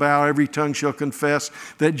knee shall bow, every tongue shall confess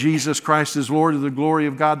that Jesus Christ is Lord, to the glory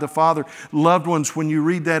of God the Father. Loved ones, when you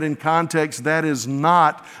read that in context, that is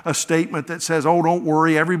not a statement that says, oh, don't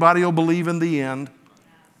worry, everybody will believe in the end.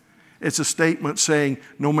 It's a statement saying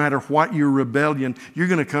no matter what your rebellion, you're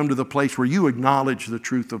going to come to the place where you acknowledge the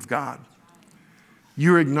truth of God.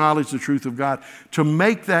 You acknowledge the truth of God. To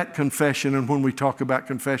make that confession, and when we talk about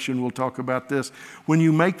confession, we'll talk about this. When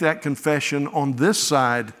you make that confession on this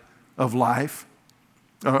side of life,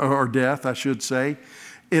 or death, I should say,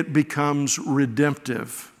 it becomes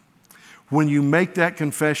redemptive. When you make that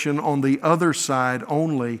confession on the other side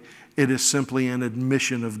only, it is simply an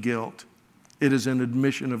admission of guilt. It is an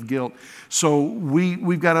admission of guilt. So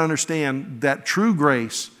we've got to understand that true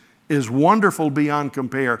grace is wonderful beyond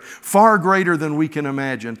compare, far greater than we can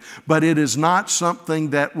imagine. But it is not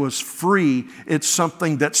something that was free. It's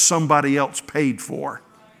something that somebody else paid for.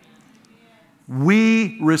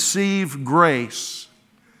 We receive grace.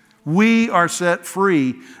 We are set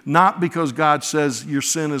free, not because God says your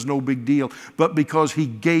sin is no big deal, but because He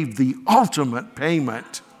gave the ultimate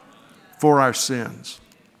payment for our sins.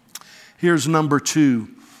 Here's number 2.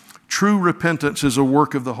 True repentance is a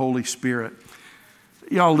work of the Holy Spirit.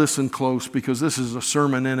 Y'all listen close because this is a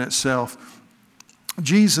sermon in itself.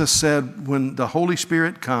 Jesus said when the Holy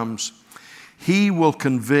Spirit comes, He will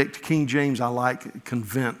convict. King James, I like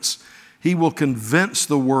convince. He will convince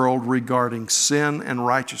the world regarding sin and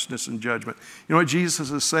righteousness and judgment. You know what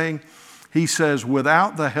Jesus is saying? He says,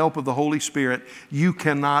 without the help of the Holy Spirit, you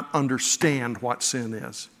cannot understand what sin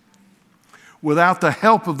is. Without the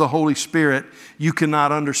help of the Holy Spirit, you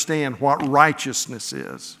cannot understand what righteousness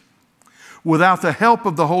is. Without the help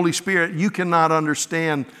of the Holy Spirit, you cannot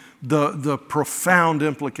understand the profound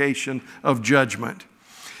implication of judgment.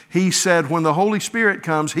 He said when the Holy Spirit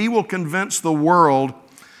comes, He will convince the world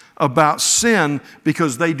about sin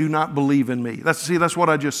because they do not believe in me. That's what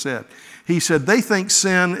I just said. He said they think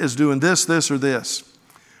sin is doing this, this, or this.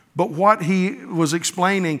 But what He was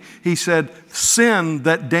explaining, He said, sin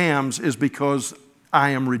that damns is because I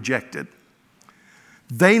am rejected.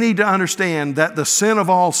 They need to understand that the sin of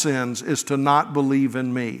all sins is to not believe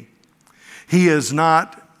in me. He is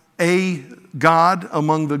not a God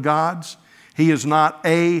among the gods. He is not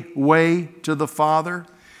a way to the Father.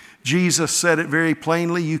 Jesus said it very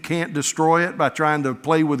plainly. You can't destroy it by trying to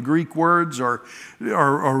play with Greek words or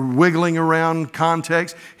wiggling around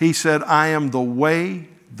context. He said, I am the way,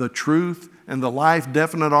 the truth, and the life,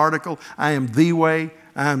 definite article. I am the way,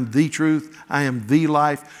 I am the truth, I am the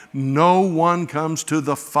life. No one comes to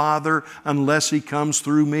the Father unless He comes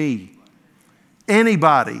through me.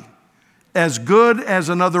 Anybody, as good as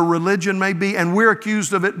another religion may be, and we're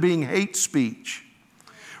accused of it being hate speech.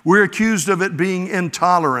 We're accused of it being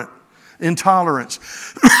intolerance.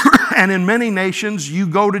 And in many nations, you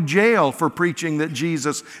go to jail for preaching that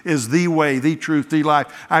Jesus is the way, the truth, the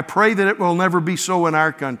life. I pray that it will never be so in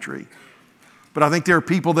our country. But I think there are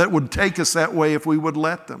people that would take us that way if we would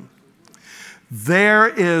let them. There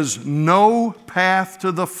is no path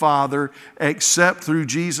to the Father except through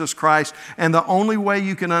Jesus Christ. And the only way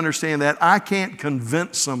you can understand that, I can't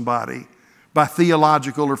convince somebody by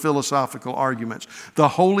theological or philosophical arguments. The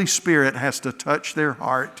Holy Spirit has to touch their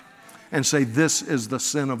heart and say, this is the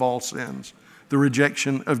sin of all sins, the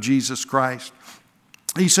rejection of Jesus Christ.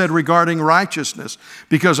 He said regarding righteousness,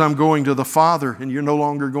 because I'm going to the Father and you're no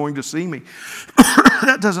longer going to see me.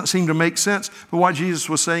 That doesn't seem to make sense. But what Jesus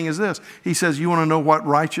was saying is this. He says, you want to know what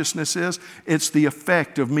righteousness is? It's the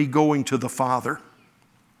effect of me going to the Father.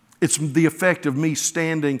 It's the effect of me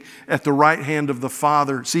standing at the right hand of the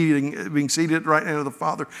Father, being seated at the right hand of the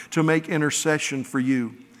Father to make intercession for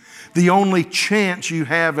you. The only chance you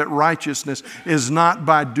have at righteousness is not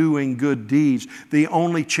by doing good deeds. The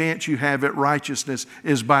only chance you have at righteousness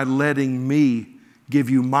is by letting me give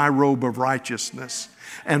you my robe of righteousness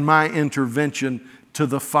and my intervention to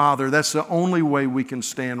the Father. That's the only way we can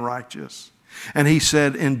stand righteous. And he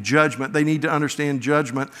said in judgment, they need to understand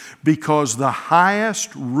judgment because the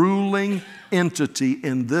highest ruling entity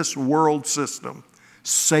in this world system,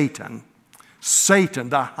 Satan,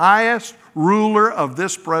 the highest ruler of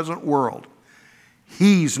this present world,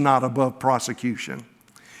 he's not above prosecution.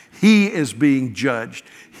 He is being judged.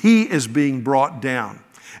 He is being brought down.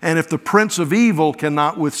 And if the prince of evil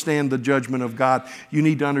cannot withstand the judgment of God, you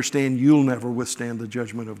need to understand you'll never withstand the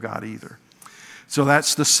judgment of God either. So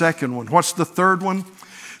that's the second one. What's the third one?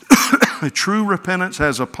 True repentance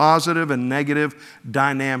has a positive and negative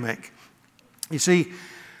dynamic. You see,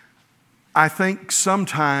 I think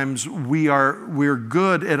sometimes we're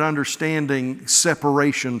good at understanding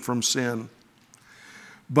separation from sin.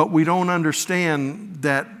 But we don't understand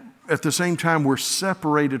that at the same time we're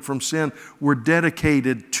separated from sin, we're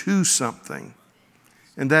dedicated to something.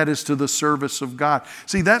 And that is to the service of God.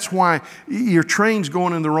 See, that's why your train's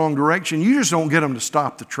going in the wrong direction. You just don't get them to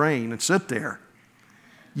stop the train and sit there.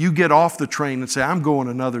 You get off the train and say, I'm going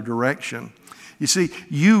another direction. You see,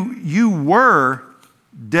 you were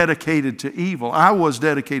dedicated to evil. I was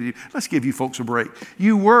dedicated. Let's give you folks a break.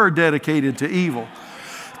 You were dedicated to evil.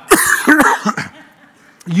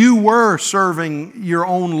 You were serving your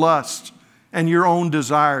own lusts and your own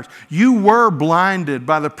desires. You were blinded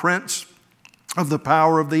by the prince of the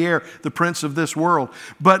power of the air, the prince of this world.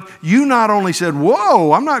 But you not only said,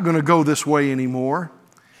 whoa, I'm not going to go this way anymore.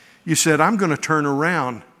 You said, I'm going to turn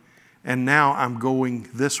around and now I'm going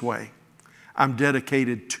this way. I'm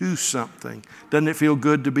dedicated to something. Doesn't it feel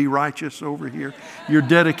good to be righteous over here? You're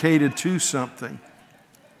dedicated to something.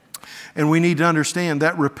 And we need to understand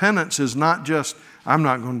that repentance is not just, I'm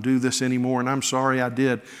not going to do this anymore and I'm sorry I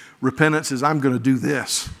did. Repentance is, I'm going to do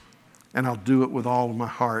this and I'll do it with all of my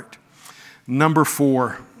heart. Number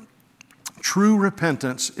 4, true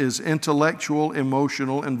repentance is intellectual,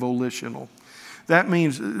 emotional, and volitional. That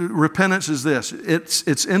means repentance is this.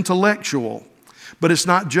 It's intellectual, but it's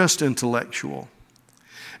not just intellectual.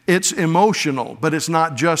 It's emotional, but it's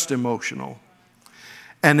not just emotional.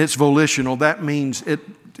 And it's volitional. That means it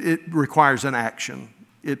requires an action.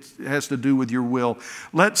 It has to do with your will.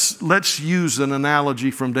 Let's use an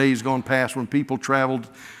analogy from days gone past when people traveled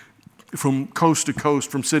from coast to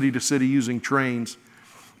coast, from city to city using trains.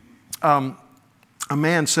 A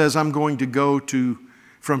man says, I'm going to go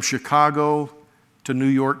from Chicago to New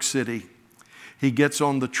York City. He gets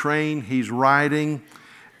on the train, he's riding,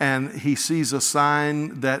 and he sees a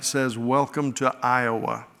sign that says, welcome to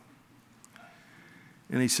Iowa.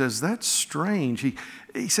 And he says, that's strange.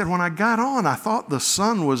 He said, when I got on, I thought the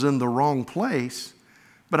sun was in the wrong place,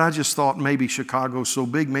 but I just thought maybe Chicago's so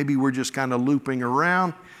big, maybe we're just kind of looping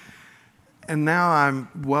around. And now I'm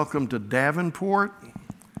welcome to Davenport.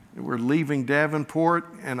 We're leaving Davenport,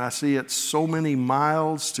 and I see it's so many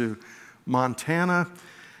miles to Montana.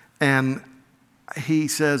 And he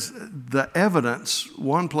says, the evidence,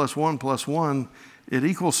 1 + 1 + 1, it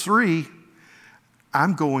equals 3.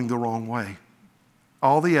 I'm going the wrong way.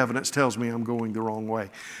 All the evidence tells me I'm going the wrong way.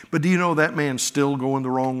 But do you know that man's still going the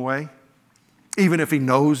wrong way? Even if he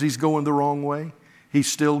knows he's going the wrong way,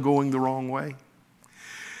 he's still going the wrong way.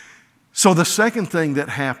 So the second thing that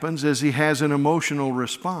happens is he has an emotional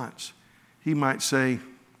response. He might say,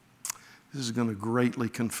 this is going to greatly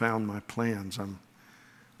confound my plans. I'm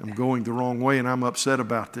going the wrong way and I'm upset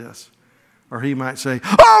about this. Or he might say,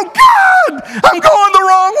 oh God, I'm going the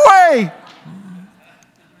wrong way.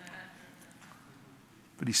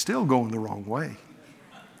 But he's still going the wrong way.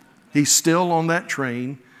 He's still on that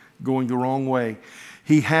train going the wrong way.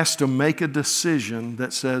 He has to make a decision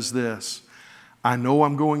that says this: I know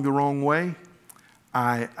I'm going the wrong way.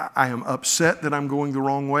 I am upset that I'm going the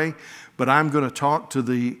wrong way, but I'm going to talk to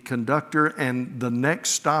the conductor, and the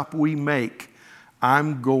next stop we make,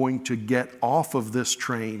 I'm going to get off of this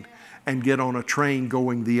train and get on a train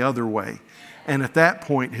going the other way. And at that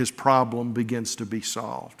point, his problem begins to be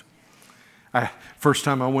solved. First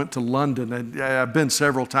time I went to London, and I've been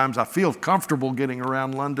several times, I feel comfortable getting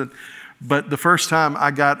around London, but the first time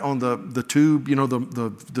I got on the tube,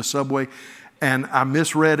 the subway, and I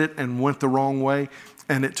misread it and went the wrong way.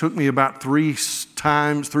 And it took me about 3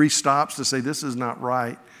 stops to say, this is not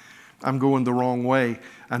right. I'm going the wrong way.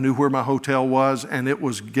 I knew where my hotel was, and it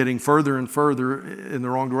was getting further and further in the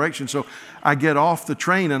wrong direction. So I get off the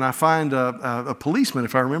train, and I find a policeman,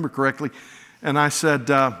 if I remember correctly. And I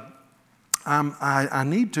said, I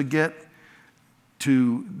need to get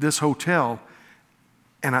to this hotel,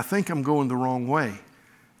 and I think I'm going the wrong way.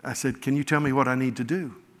 I said, can you tell me what I need to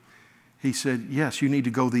do? He said, yes, you need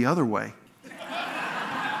to go the other way.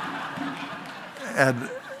 And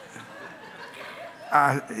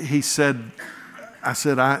I said,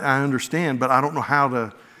 I understand, but I don't know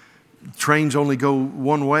how trains only go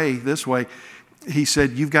one way, this way. He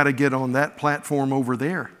said, you've got to get on that platform over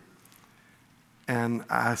there. And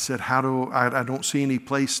I said, I don't see any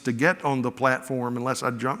place to get on the platform unless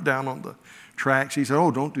I jump down on the tracks. He said,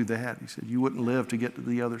 oh, don't do that. He said, you wouldn't live to get to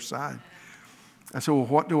the other side. I said, well,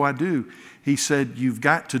 what do I do? He said, you've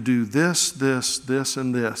got to do this, this, this,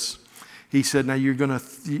 and this. He said, now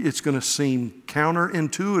it's going to seem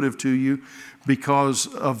counterintuitive to you because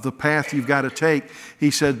of the path you've got to take.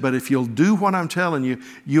 He said, but if you'll do what I'm telling you,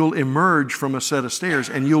 you'll emerge from a set of stairs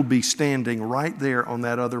and you'll be standing right there on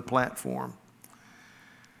that other platform.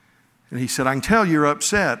 And he said, I can tell you're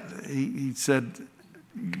upset. He said,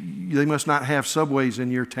 they must not have subways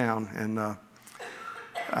in your town. And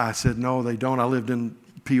I said, no, they don't. I lived in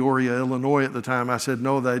Peoria, Illinois at the time. I said,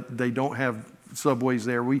 no, they don't have subways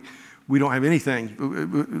there. We don't have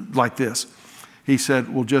anything like this. He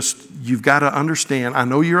said, well, you've got to understand, I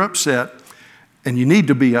know you're upset, and you need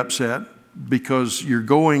to be upset because you're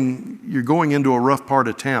going into a rough part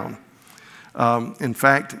of town. In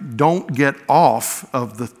fact, don't get off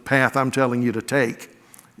of the path I'm telling you to take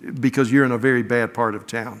because you're in a very bad part of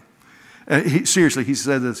town. Seriously, he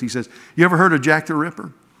said this. He says, you ever heard of Jack the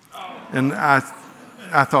Ripper? And I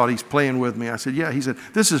thought he's playing with me. I said, yeah. He said,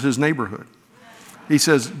 this is his neighborhood. He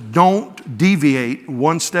says, don't deviate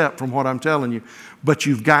one step from what I'm telling you, but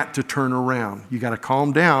you've got to turn around. You got to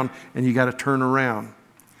calm down and you got to turn around.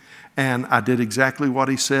 And I did exactly what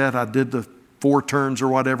he said. I did the 4 turns or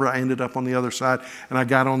whatever. I ended up on the other side and I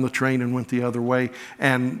got on the train and went the other way.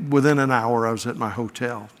 And within an hour, I was at my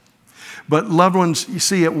hotel. But loved ones, you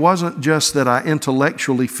see, it wasn't just that I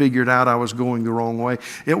intellectually figured out I was going the wrong way.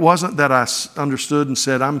 It wasn't that I understood and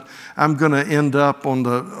said, I'm going to end up on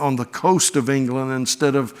the coast of England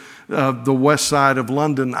instead of the west side of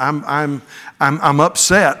London. I'm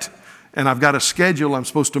upset and I've got a schedule. I'm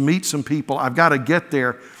supposed to meet some people. I've got to get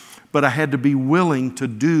there. But I had to be willing to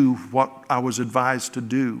do what I was advised to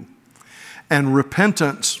do. And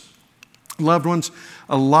repentance, loved ones,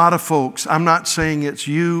 a lot of folks, I'm not saying it's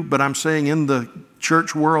you, but I'm saying in the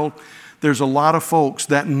church world, there's a lot of folks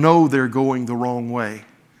that know they're going the wrong way.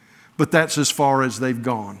 But that's as far as they've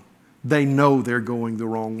gone. They know they're going the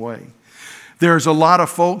wrong way. There's a lot of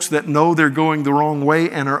folks that know they're going the wrong way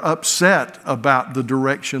and are upset about the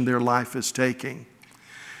direction their life is taking.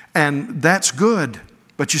 And that's good,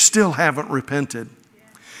 but you still haven't repented.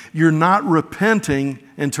 You're not repenting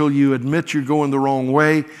until you admit you're going the wrong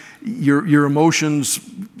way. Your emotions,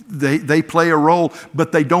 they play a role,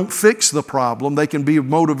 but they don't fix the problem. They can be a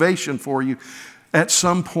motivation for you. At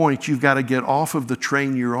some point, you've got to get off of the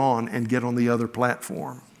train you're on and get on the other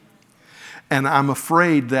platform. And I'm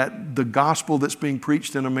afraid that the gospel that's being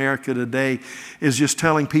preached in America today is just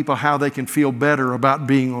telling people how they can feel better about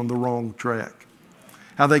being on the wrong track,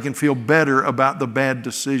 how they can feel better about the bad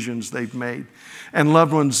decisions they've made. And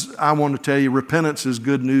loved ones, I want to tell you, repentance is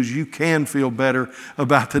good news. You can feel better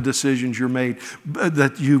about the decisions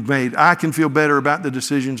that you've made. I can feel better about the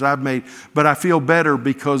decisions I've made, but I feel better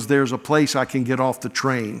because there's a place I can get off the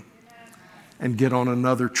train and get on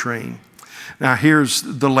another train. Now, here's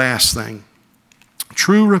the last thing.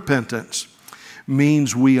 True repentance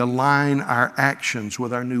means we align our actions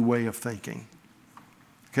with our new way of thinking.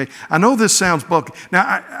 Okay, I know this sounds bulky. Now,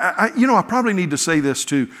 I probably need to say this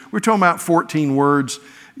too. We're talking about 14 words.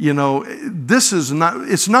 It's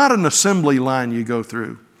not an assembly line you go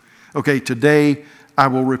through. Okay, today I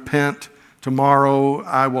will repent. Tomorrow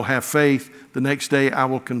I will have faith. The next day I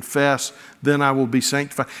will confess. Then I will be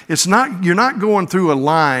sanctified. You're not going through a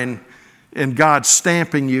line and God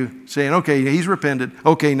stamping you, saying, okay, he's repented.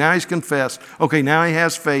 Okay, now he's confessed. Okay, now he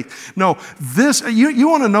has faith. No, you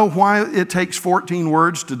want to know why it takes 14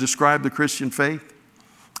 words to describe the Christian faith?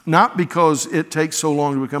 Not because it takes so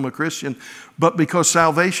long to become a Christian, but because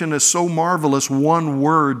salvation is so marvelous, one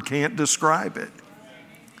word can't describe it.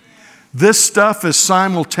 This stuff is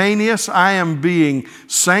simultaneous. I am being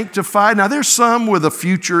sanctified. Now, there's some with a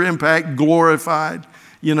future impact, glorified.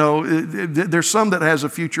 There's some that has a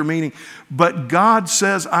future meaning. But God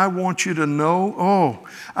says, I want you to know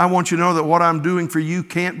that what I'm doing for you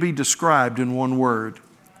can't be described in one word.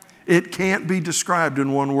 It can't be described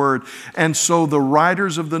in one word. And so the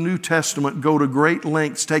writers of the New Testament go to great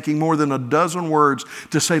lengths, taking more than a dozen words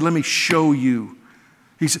to say, let me show you.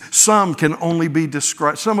 Some can only be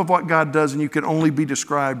described, some of what God does and you can only be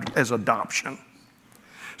described as adoption.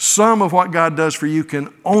 Some of what God does for you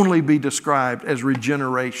can only be described as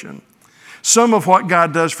regeneration. Some of what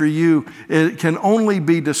God does for you, it can only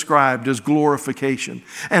be described as glorification.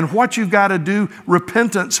 And what you've got to do,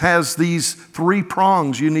 repentance has these 3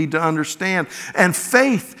 prongs you need to understand. And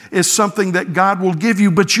faith is something that God will give you,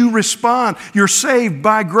 but you respond. You're saved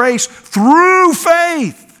by grace through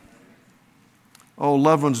faith. Oh,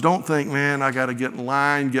 loved ones, don't think, man, I got to get in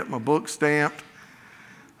line, get my book stamped.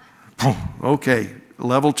 Okay,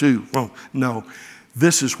 level 2. No,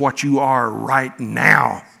 this is what you are right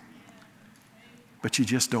now. But you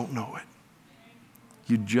just don't know it.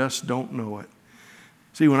 You just don't know it.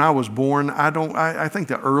 See, when I was born, I think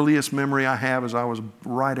the earliest memory I have is I was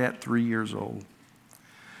right at 3 years old.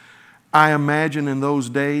 I imagine in those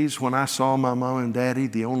days when I saw my mom and daddy,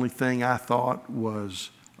 the only thing I thought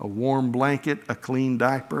was a warm blanket, a clean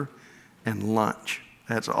diaper, and lunch.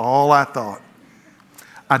 That's all I thought.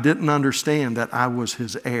 I didn't understand that I was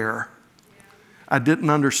his heir. I didn't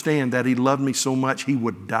understand that he loved me so much he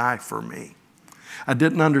would die for me. I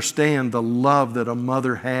didn't understand the love that a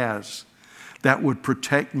mother has that would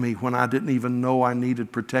protect me when I didn't even know I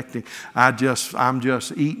needed protecting. I'm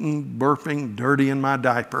just eating, burping, dirty in my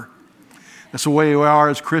diaper. That's the way we are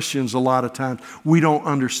as Christians a lot of times. We don't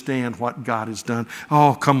understand what God has done.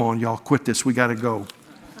 Oh, come on, y'all, quit this. We got to go.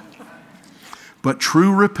 But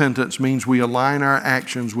true repentance means we align our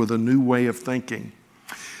actions with a new way of thinking.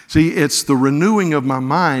 See, it's the renewing of my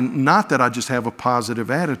mind, not that I just have a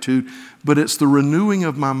positive attitude, but it's the renewing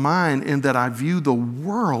of my mind in that I view the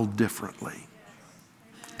world differently.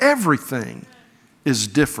 Everything is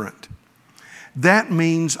different. That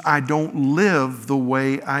means I don't live the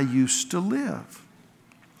way I used to live.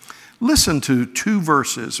 Listen to 2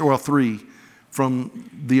 verses, or 3, from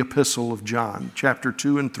the epistle of John, chapter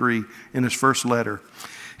 2 and 3 in his first letter.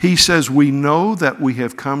 He says, we know that we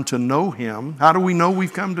have come to know him. How do we know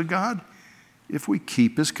we've come to God? If we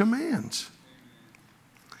keep his commands.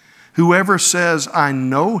 Whoever says, I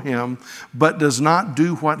know him, but does not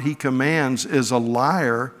do what he commands is a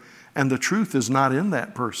liar, and the truth is not in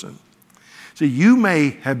that person. See, you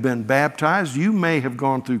may have been baptized, you may have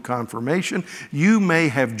gone through confirmation, you may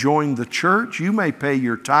have joined the church, you may pay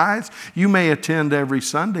your tithes, you may attend every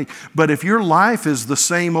Sunday, but if your life is the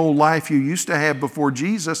same old life you used to have before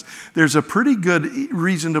Jesus, there's a pretty good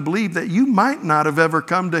reason to believe that you might not have ever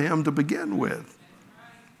come to him to begin with.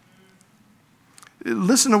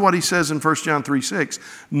 Listen to what he says in 1 John 3:6.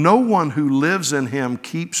 No one who lives in him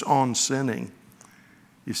keeps on sinning.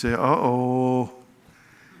 You say,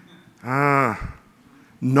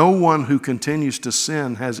 no one who continues to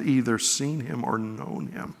sin has either seen him or known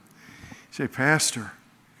him. You say, Pastor,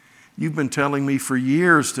 you've been telling me for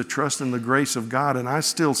years to trust in the grace of God, and I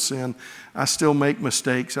still sin. I still make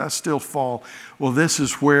mistakes. I still fall. Well, this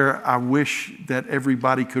is where I wish that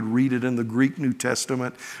everybody could read it in the Greek New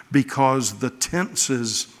Testament, because the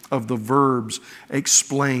tenses of the verbs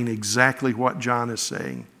explain exactly what John is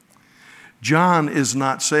saying. John is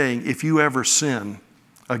not saying if you ever sin,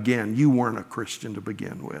 again, you weren't a Christian to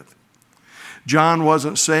begin with. John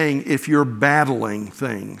wasn't saying if you're battling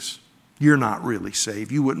things, you're not really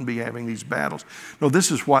saved. You wouldn't be having these battles. No, this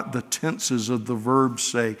is what the tenses of the verbs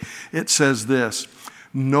say. It says this,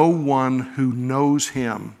 no one who knows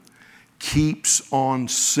him keeps on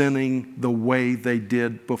sinning the way they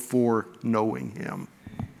did before knowing him.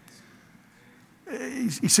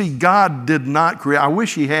 You see, God did not create. I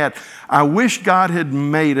wish God had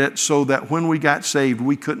made it so that when we got saved,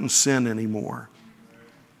 we couldn't sin anymore.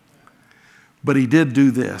 But he did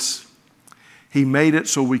do this. He made it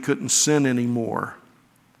so we couldn't sin anymore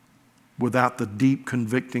without the deep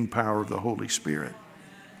convicting power of the Holy Spirit.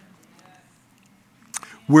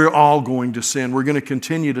 We're all going to sin. We're going to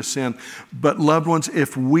continue to sin. But loved ones,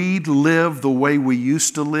 if we live the way we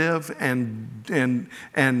used to live and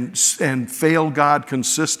fail God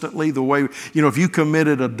consistently, the way, if you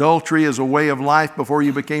committed adultery as a way of life before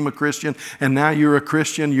you became a Christian, and now you're a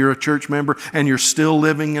Christian, you're a church member, and you're still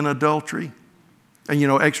living in adultery, and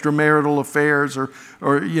extramarital affairs or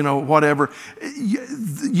whatever,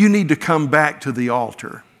 you need to come back to the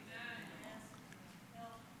altar.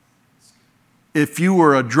 If you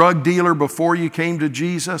were a drug dealer before you came to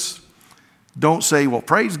Jesus, don't say, well,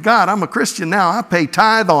 praise God, I'm a Christian now. I pay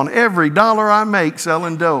tithe on every dollar I make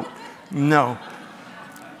selling dope. No.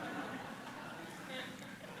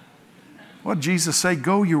 What did Jesus say?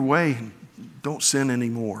 Go your way and don't sin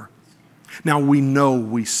anymore. Now, we know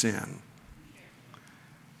we sin.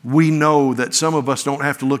 We know that some of us don't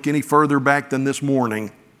have to look any further back than this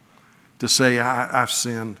morning to say, I've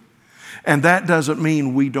sinned. And that doesn't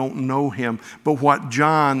mean we don't know him. But what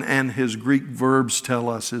John and his Greek verbs tell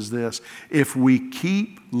us is this. If we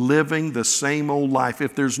keep living the same old life,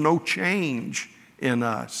 if there's no change in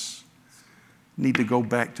us, need to go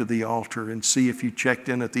back to the altar and see if you checked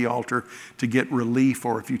in at the altar to get relief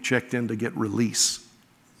or if you checked in to get release.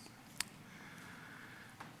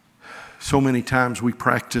 So many times we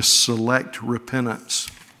practice select repentance.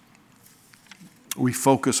 We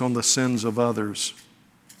focus on the sins of others.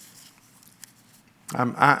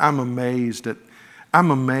 I'm amazed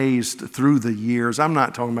through the years. I'm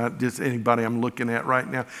not talking about just anybody I'm looking at right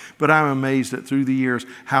now, but I'm amazed at through the years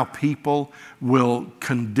how people will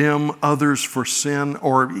condemn others for sin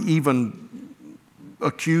or even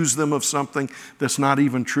accuse them of something that's not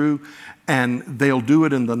even true. And they'll do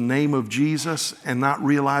it in the name of Jesus and not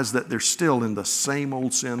realize that they're still in the same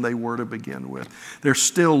old sin they were to begin with. They're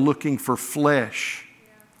still looking for flesh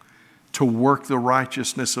to work the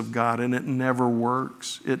righteousness of God, and it never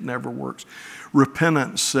works. It never works.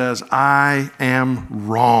 Repentance says, I am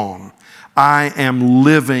wrong. I am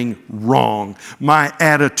living wrong. My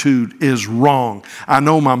attitude is wrong. I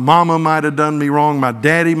know my mama might have done me wrong. My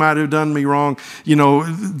daddy might have done me wrong. You know,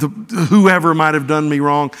 whoever might have done me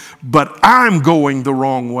wrong. But I'm going the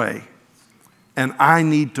wrong way. And I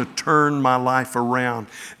need to turn my life around.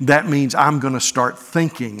 That means I'm going to start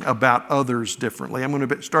thinking about others differently. I'm going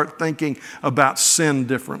to start thinking about sin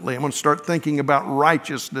differently. I'm going to start thinking about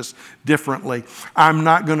righteousness differently. I'm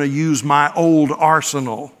not going to use my old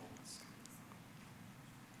arsenal.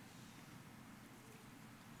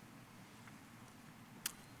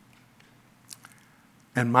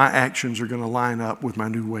 And my actions are going to line up with my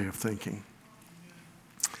new way of thinking.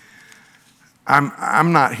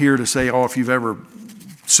 I'm not here to say, oh, if you've ever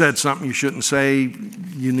said something you shouldn't say,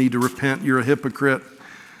 you need to repent, you're a hypocrite.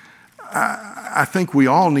 I think we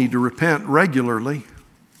all need to repent regularly.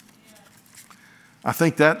 I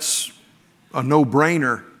think that's a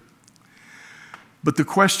no-brainer. But the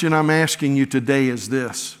question I'm asking you today is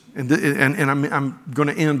this, and I'm going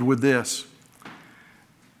to end with this.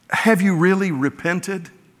 Have you really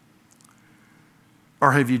repented,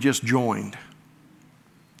 or have you just joined?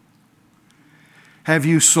 Have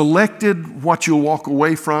you selected what you'll walk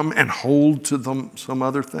away from and hold to some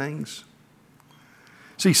other things?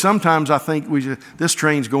 See, sometimes I think this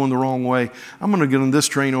train's going the wrong way. I'm going to get on this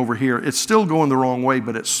train over here. It's still going the wrong way,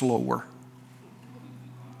 but it's slower.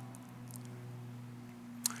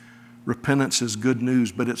 Repentance is good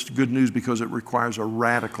news, but it's good news because it requires a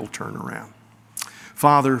radical turnaround.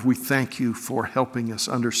 Father, we thank you for helping us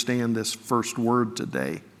understand this first word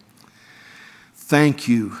today. Thank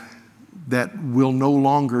you that we'll no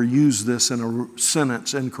longer use this in a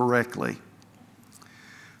sentence incorrectly.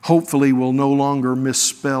 Hopefully we'll no longer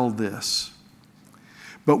misspell this.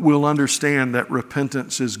 But we'll understand that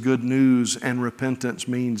repentance is good news, and repentance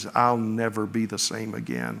means I'll never be the same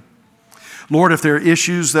again. Lord, if there are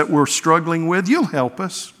issues that we're struggling with, you'll help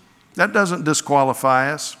us. That doesn't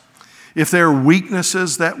disqualify us. If there are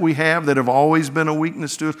weaknesses that we have that have always been a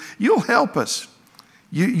weakness to us, you'll help us.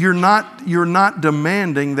 You're not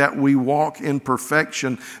demanding that we walk in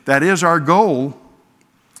perfection. That is our goal.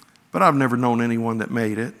 But I've never known anyone that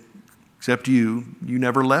made it, except you. You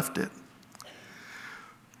never left it.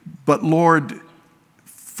 But Lord,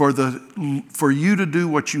 for you to do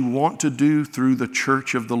what you want to do through the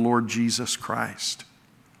church of the Lord Jesus Christ,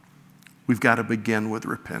 we've got to begin with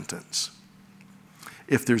repentance.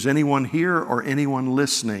 If there's anyone here or anyone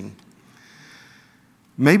listening,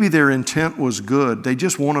 maybe their intent was good. They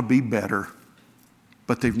just want to be better,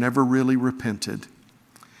 but they've never really repented.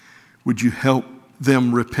 Would you help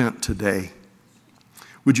them repent today?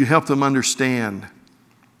 Would you help them understand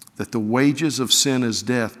that the wages of sin is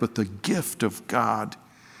death, but the gift of God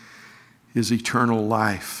is eternal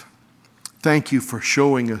life? Thank you for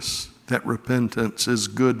showing us that repentance is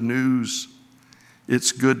good news.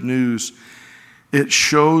 It's good news. It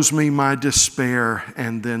shows me my despair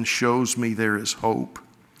and then shows me there is hope.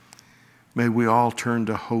 May we all turn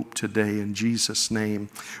to hope today in Jesus' name.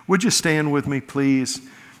 Would you stand with me, please?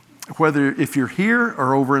 Whether if you're here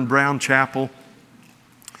or over in Brown Chapel,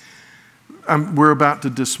 we're about to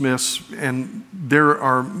dismiss, and there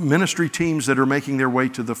are ministry teams that are making their way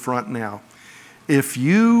to the front now. If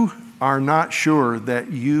you are not sure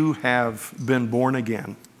that you have been born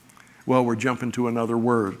again, well, we're jumping to another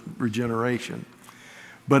word, regeneration.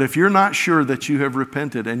 But if you're not sure that you have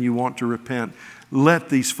repented and you want to repent, let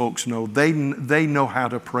these folks know. They know how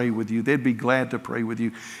to pray with you. They'd be glad to pray with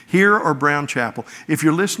you. Here or Brown Chapel. If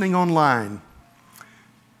you're listening online,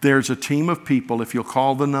 there's a team of people. If you'll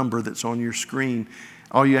call the number that's on your screen,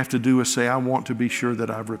 all you have to do is say, I want to be sure that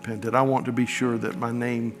I've repented. I want to be sure that my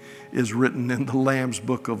name is written in the Lamb's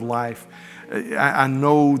Book of Life. I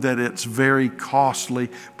know that it's very costly,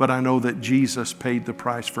 but I know that Jesus paid the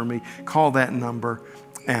price for me. Call that number,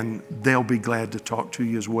 and they'll be glad to talk to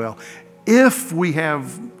you as well. If we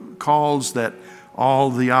have calls that all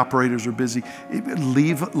the operators are busy,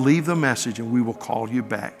 leave the message and we will call you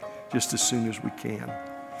back just as soon as we can.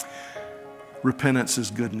 Repentance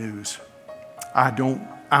is good news.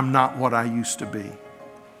 I'm not what I used to be.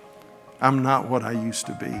 I'm not what I used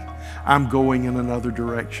to be. I'm going in another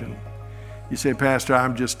direction. You say, Pastor,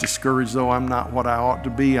 I'm just discouraged though. I'm not what I ought to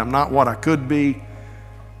be. I'm not what I could be.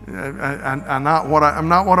 I'm not what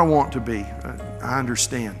I want to be. I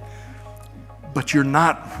understand. But you're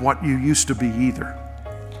not what you used to be either.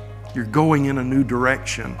 You're going in a new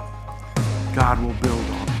direction. God will build